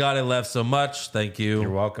 10. My God, I laughed so much. Thank you.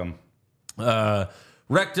 You're welcome.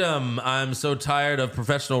 Rectum, I'm so tired of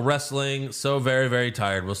professional wrestling. So very, very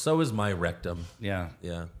tired. Well, so is my rectum. Yeah.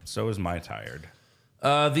 So is my tired.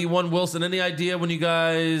 The one Wilson, any idea when you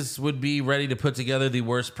guys would be ready to put together the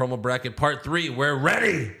worst promo bracket part 3? We're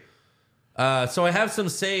ready. So I have some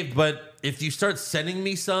saved, but if you start sending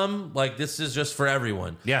me some, like, this is just for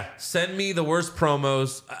everyone. Yeah. Send me the worst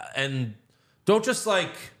promos, and don't just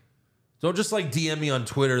DM me on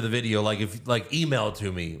Twitter the video. Like, email it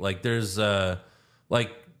to me. Like, there's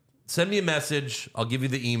send me a message. I'll give you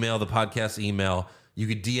the email, the podcast email. You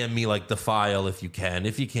could DM me like the file if you can.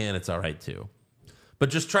 If you can, it's all right too. But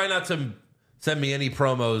just try not to send me any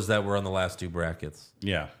promos that were on the last 2 brackets.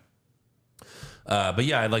 Yeah. But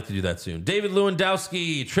yeah, I'd like to do that soon. David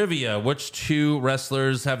Lewandowski, trivia. Which 2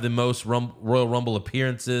 wrestlers have the most Royal Rumble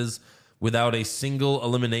appearances without a single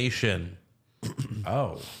elimination?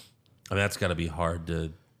 Oh. I mean, that's got to be hard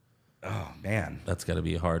to... Oh, man. That's got to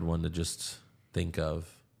be a hard one to just think of.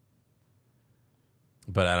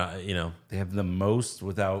 But, I don't, They have the most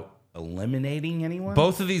without eliminating anyone?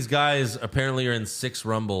 Both of these guys apparently are in 6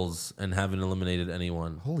 Rumbles and haven't eliminated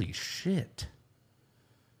anyone. Holy shit.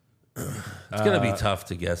 It's going to be tough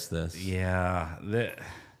to guess this. Yeah.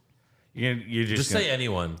 You're just say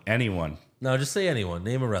anyone. Anyone. No, just say anyone.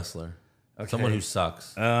 Name a wrestler. Okay. Someone who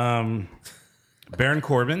sucks. Baron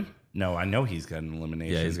Corbin. No, I know he's got an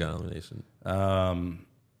elimination. Yeah, he's got an elimination.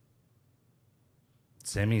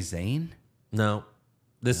 Sami Zayn? No.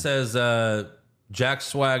 This says Jack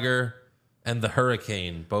Swagger and the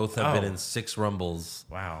Hurricane both have been in 6 Rumbles.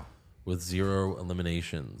 Wow. With 0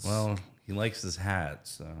 eliminations. Well, he likes his hat,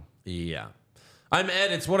 so... Yeah. I'm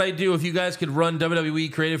Ed. It's what I do. If you guys could run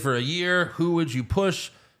WWE creative for a year, who would you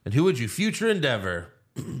push and who would you future endeavor?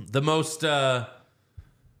 The most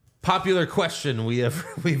popular question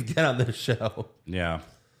we've got on this show. Yeah.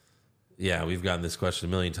 Yeah, we've gotten this question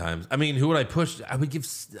a million times. I mean, who would I push? I would give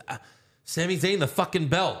Sami Zayn the fucking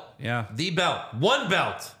belt. Yeah. The belt. One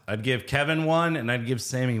belt. I'd give Kevin 1 and I'd give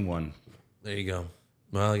Sami 1. There you go.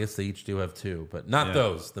 Well, I guess they each do have 2, but not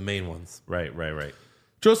those, the main ones. Right.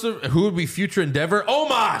 Joseph, who would be future endeavor?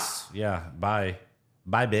 Omos! Yeah, bye.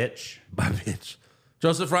 Bye, bitch. Bye, bitch.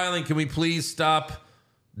 Joseph Ryling, can we please stop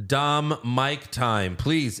Dom Mike time?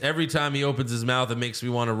 Please. Every time he opens his mouth, it makes me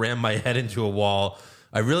want to ram my head into a wall.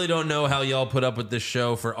 I really don't know how y'all put up with this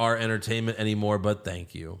show for our entertainment anymore, but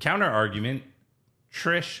thank you. Counter argument,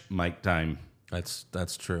 Trish Mike time.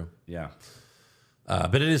 That's true. Yeah.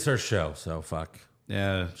 But it is her show, so fuck.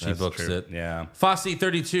 Yeah, she books true. it. Yeah. Fossey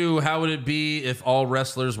 32, how would it be if all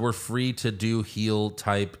wrestlers were free to do heel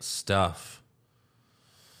type stuff?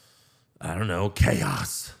 I don't know.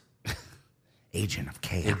 Chaos. Agent of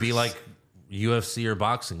Chaos. It'd be like UFC or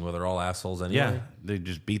boxing where they're all assholes anyway. Yeah. They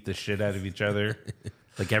just beat the shit out of each other.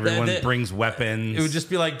 Like everyone brings weapons. It would just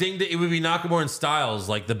be like ding, ding. It would be Nakamura and Styles.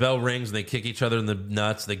 Like the bell rings and they kick each other in the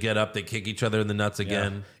nuts. They get up, they kick each other in the nuts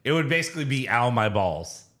again. It would basically be ow my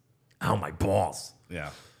balls. Ow my balls. Yeah.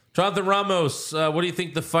 Jonathan Ramos, what do you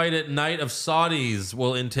think the fight at Night of Saudis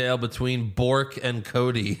will entail between Bork and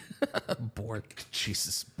Cody? Bork.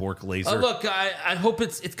 Jesus, Bork laser. Look, I hope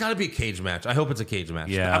it's got to be a cage match. I hope it's a cage match.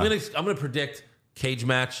 Yeah. I'm gonna predict cage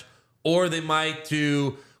match, or they might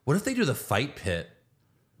do. What if they do the fight pit,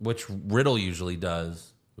 which Riddle usually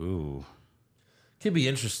does? Ooh, could be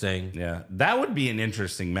interesting. Yeah, that would be an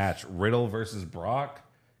interesting match. Riddle versus Brock,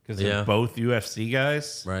 because they're both UFC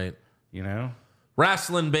guys, right? You know.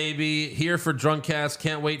 Wrestling, baby. Here for Drunkcast.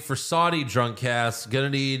 Can't wait for Saudi Drunkcast. Gonna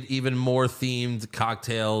need even more themed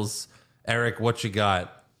cocktails. Eric, what you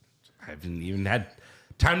got? I haven't even had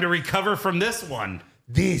time to recover from this one.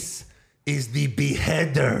 This is the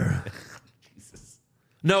beheader. Jesus.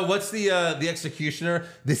 No, what's the executioner?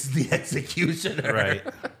 This is the executioner. Right.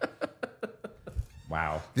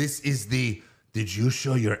 Wow. This is the, did you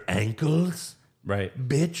show your ankles? Right.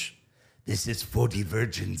 Bitch. This is 40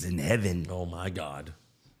 virgins in heaven. Oh, my God.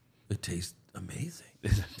 It tastes amazing.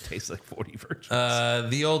 It tastes like 40 virgins.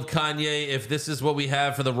 The old Kanye, if this is what we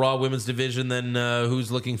have for the Raw Women's Division, then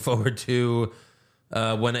who's looking forward to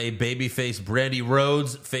when a babyface Brandy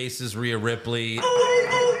Rhodes faces Rhea Ripley?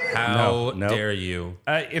 How dare you?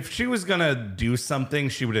 If she was going to do something,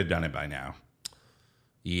 she would have done it by now.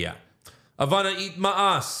 Yeah. Ivana Eat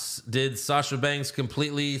Ma'as. Did Sasha Banks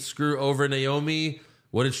completely screw over Naomi?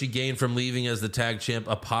 What did she gain from leaving as the tag champ?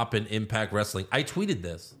 A pop in Impact Wrestling. I tweeted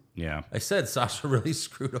this. Yeah. I said Sasha really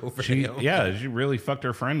screwed over Naomi. Yeah, she really fucked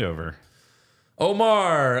her friend over.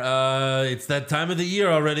 Omar, it's that time of the year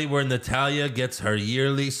already where Natalya gets her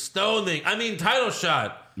yearly stoning. I mean, title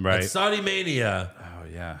shot. Right. At Saudi Mania. Oh,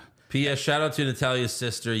 yeah. P.S. Shout out to Natalya's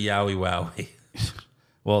sister, Yowie Wowie.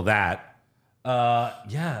 Well, that.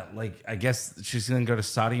 Yeah, like, I guess she's going to go to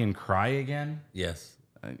Saudi and cry again? Yes.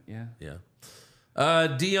 Yeah. Yeah.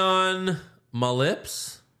 Dion my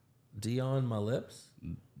lips. Dion my lips.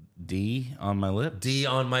 D on my lips. D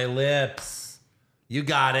on my lips. You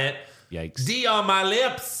got it. Yikes. D on my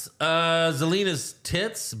lips. Zelina's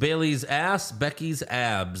tits. Bailey's ass. Becky's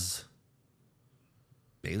abs.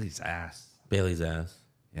 Bailey's ass. Bailey's ass.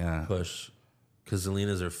 Yeah. Push. Because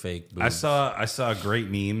Zelina's are fake boobs. I saw a great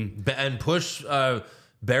meme. And push.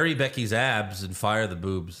 Bury Becky's abs and fire the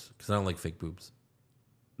boobs. Because I don't like fake boobs.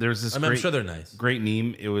 There's this. I'm sure they're nice. Great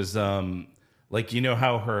meme. It was like, you know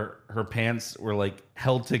how her pants were like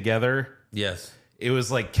held together. Yes. It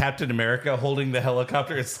was like Captain America holding the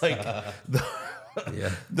helicopter. It's like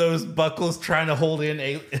those buckles trying to hold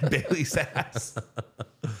in Bailey's ass.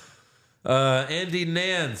 Andy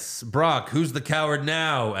Nance, Brock, who's the coward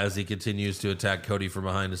now? As he continues to attack Cody from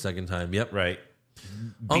behind a second time. Yep. Right.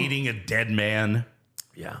 Beating a dead man.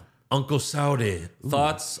 Yeah. Uncle Saudi. Ooh.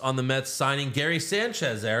 Thoughts on the Mets signing Gary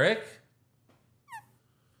Sanchez, Eric?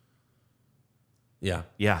 Yeah.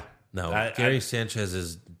 Yeah. No, Gary Sanchez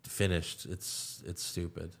is finished. It's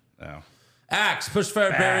stupid. Oh. Axe, push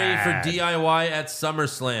Fairbury for DIY at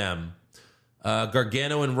SummerSlam.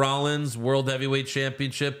 Gargano and Rollins, World Heavyweight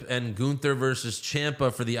Championship, and Gunther versus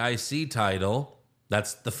Ciampa for the IC title.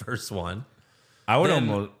 That's the first one. I would then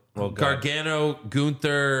almost... Well, Gargano,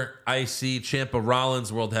 Gunther, IC, Ciampa,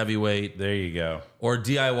 Rollins, World Heavyweight. There you go. Or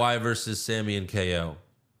DIY versus Sammy and KO.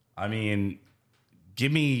 I mean,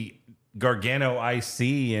 give me Gargano, IC,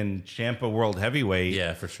 and Ciampa, World Heavyweight.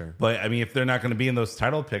 Yeah, for sure. But, I mean, if they're not going to be in those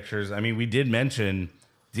title pictures, I mean, we did mention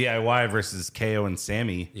DIY versus KO and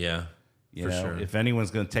Sammy. Yeah, for sure. If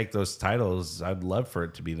anyone's going to take those titles, I'd love for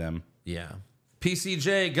it to be them. Yeah.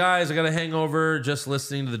 PCJ, guys, I got a hangover just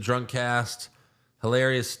listening to the Drunk Cast.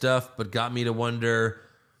 Hilarious stuff, but got me to wonder,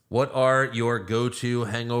 what are your go-to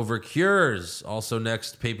hangover cures? Also,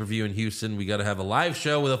 next pay-per-view in Houston, we got to have a live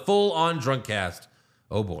show with a full-on drunk cast.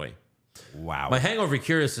 Oh, boy. Wow. My hangover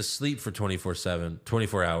cure is to sleep for 24/7,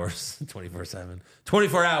 24 hours, 24/7,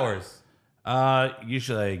 24 hours.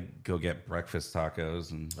 Usually I go get breakfast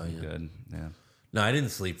tacos and I'm good. Yeah. No, I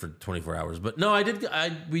didn't sleep for 24 hours, but no, I did.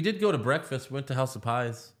 We did go to breakfast. We went to House of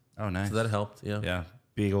Pies. Oh, nice. So that helped. Yeah. Yeah.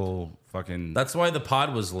 Big old fucking... That's why the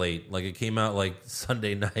pod was late. Like, it came out like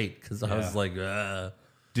Sunday night because I was like,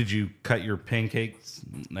 Did you cut your pancakes?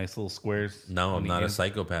 Nice little squares? No, I'm not a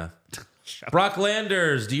psychopath. Brock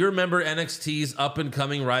Landers, do you remember NXT's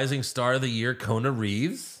up-and-coming rising star of the year, Kona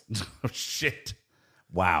Reeves? Oh, shit.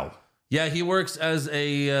 Wow. Yeah, he works as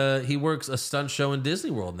a stunt show in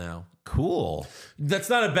Disney World now. Cool. That's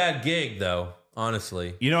not a bad gig, though,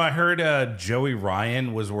 honestly. You know, I heard Joey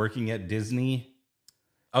Ryan was working at Disney.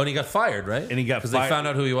 Oh, and he got fired, right? And he got because fired. they found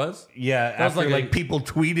out who he was. Yeah, That was after like people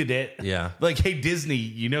tweeted it. Yeah. Like, hey, Disney,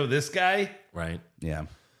 you know this guy? Right. Yeah.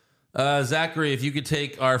 Zachary, if you could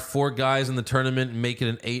take our 4 guys in the tournament and make it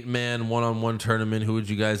an 8-man one-on-one tournament, who would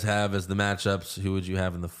you guys have as the matchups? Who would you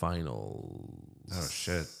have in the finals? Oh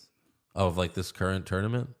shit! Of like this current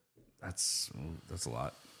tournament? That's a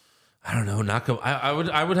lot. I don't know. I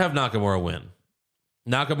would have Nakamura win.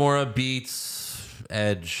 Nakamura beats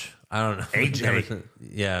Edge. I don't know. AJ.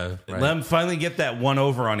 Yeah. Right. Let him finally get that one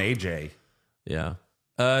over on AJ. Yeah.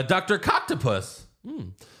 Dr. Coctopus.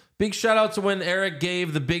 Big shout out to when Eric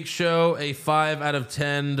gave the Big Show a 5 out of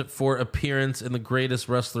 10 for appearance in the greatest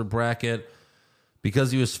wrestler bracket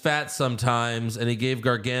because he was fat sometimes, and he gave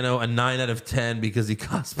Gargano a 9 out of 10 because he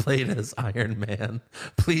cosplayed as Iron Man.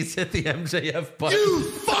 Please hit the MJF button. You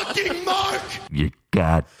fucking mark! You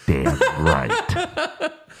goddamn right.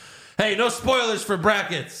 Hey, no spoilers for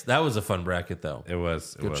brackets. That was a fun bracket, though. It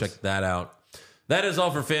was. Go check that out. That is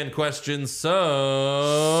all for fan questions. So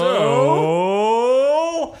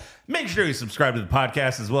make sure you subscribe to the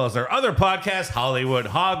podcast as well as our other podcast, Hollywood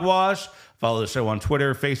Hogwash. Follow the show on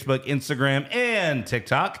Twitter, Facebook, Instagram, and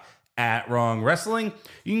TikTok at Wrong Wrestling.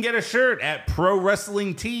 You can get a shirt at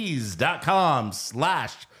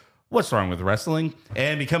prowrestlingtees.com/What's Wrong with Wrestling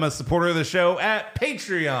and become a supporter of the show at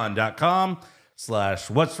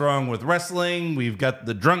patreon.com/What's Wrong with Wrestling. We've got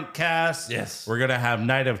the Drunk Cast. Yes. We're going to have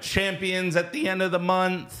Night of Champions at the end of the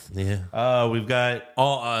month. Yeah. We've got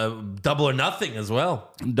all Double or Nothing as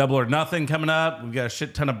well. Double or Nothing coming up. We've got a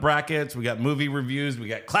shit ton of brackets. We got movie reviews. We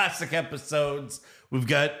got classic episodes. We've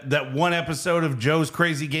got that one episode of Joe's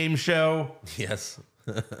Crazy Game Show. Yes.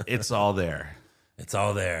 It's all there. It's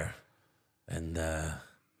all there. And yeah.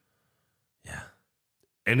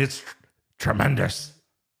 And it's tremendous.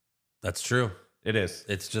 That's true. It is.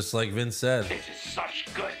 It's just like Vince said. This is such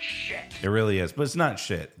good shit. It really is. But it's not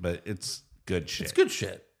shit, but it's good shit. It's good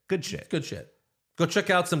shit. Good shit. Good shit. Go check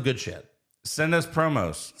out some good shit. Send us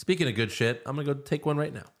promos. Speaking of good shit, I'm going to go take one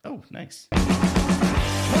right now. Oh, nice.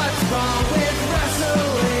 What's wrong with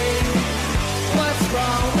wrestling? What's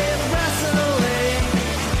wrong with wrestling?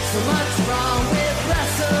 So much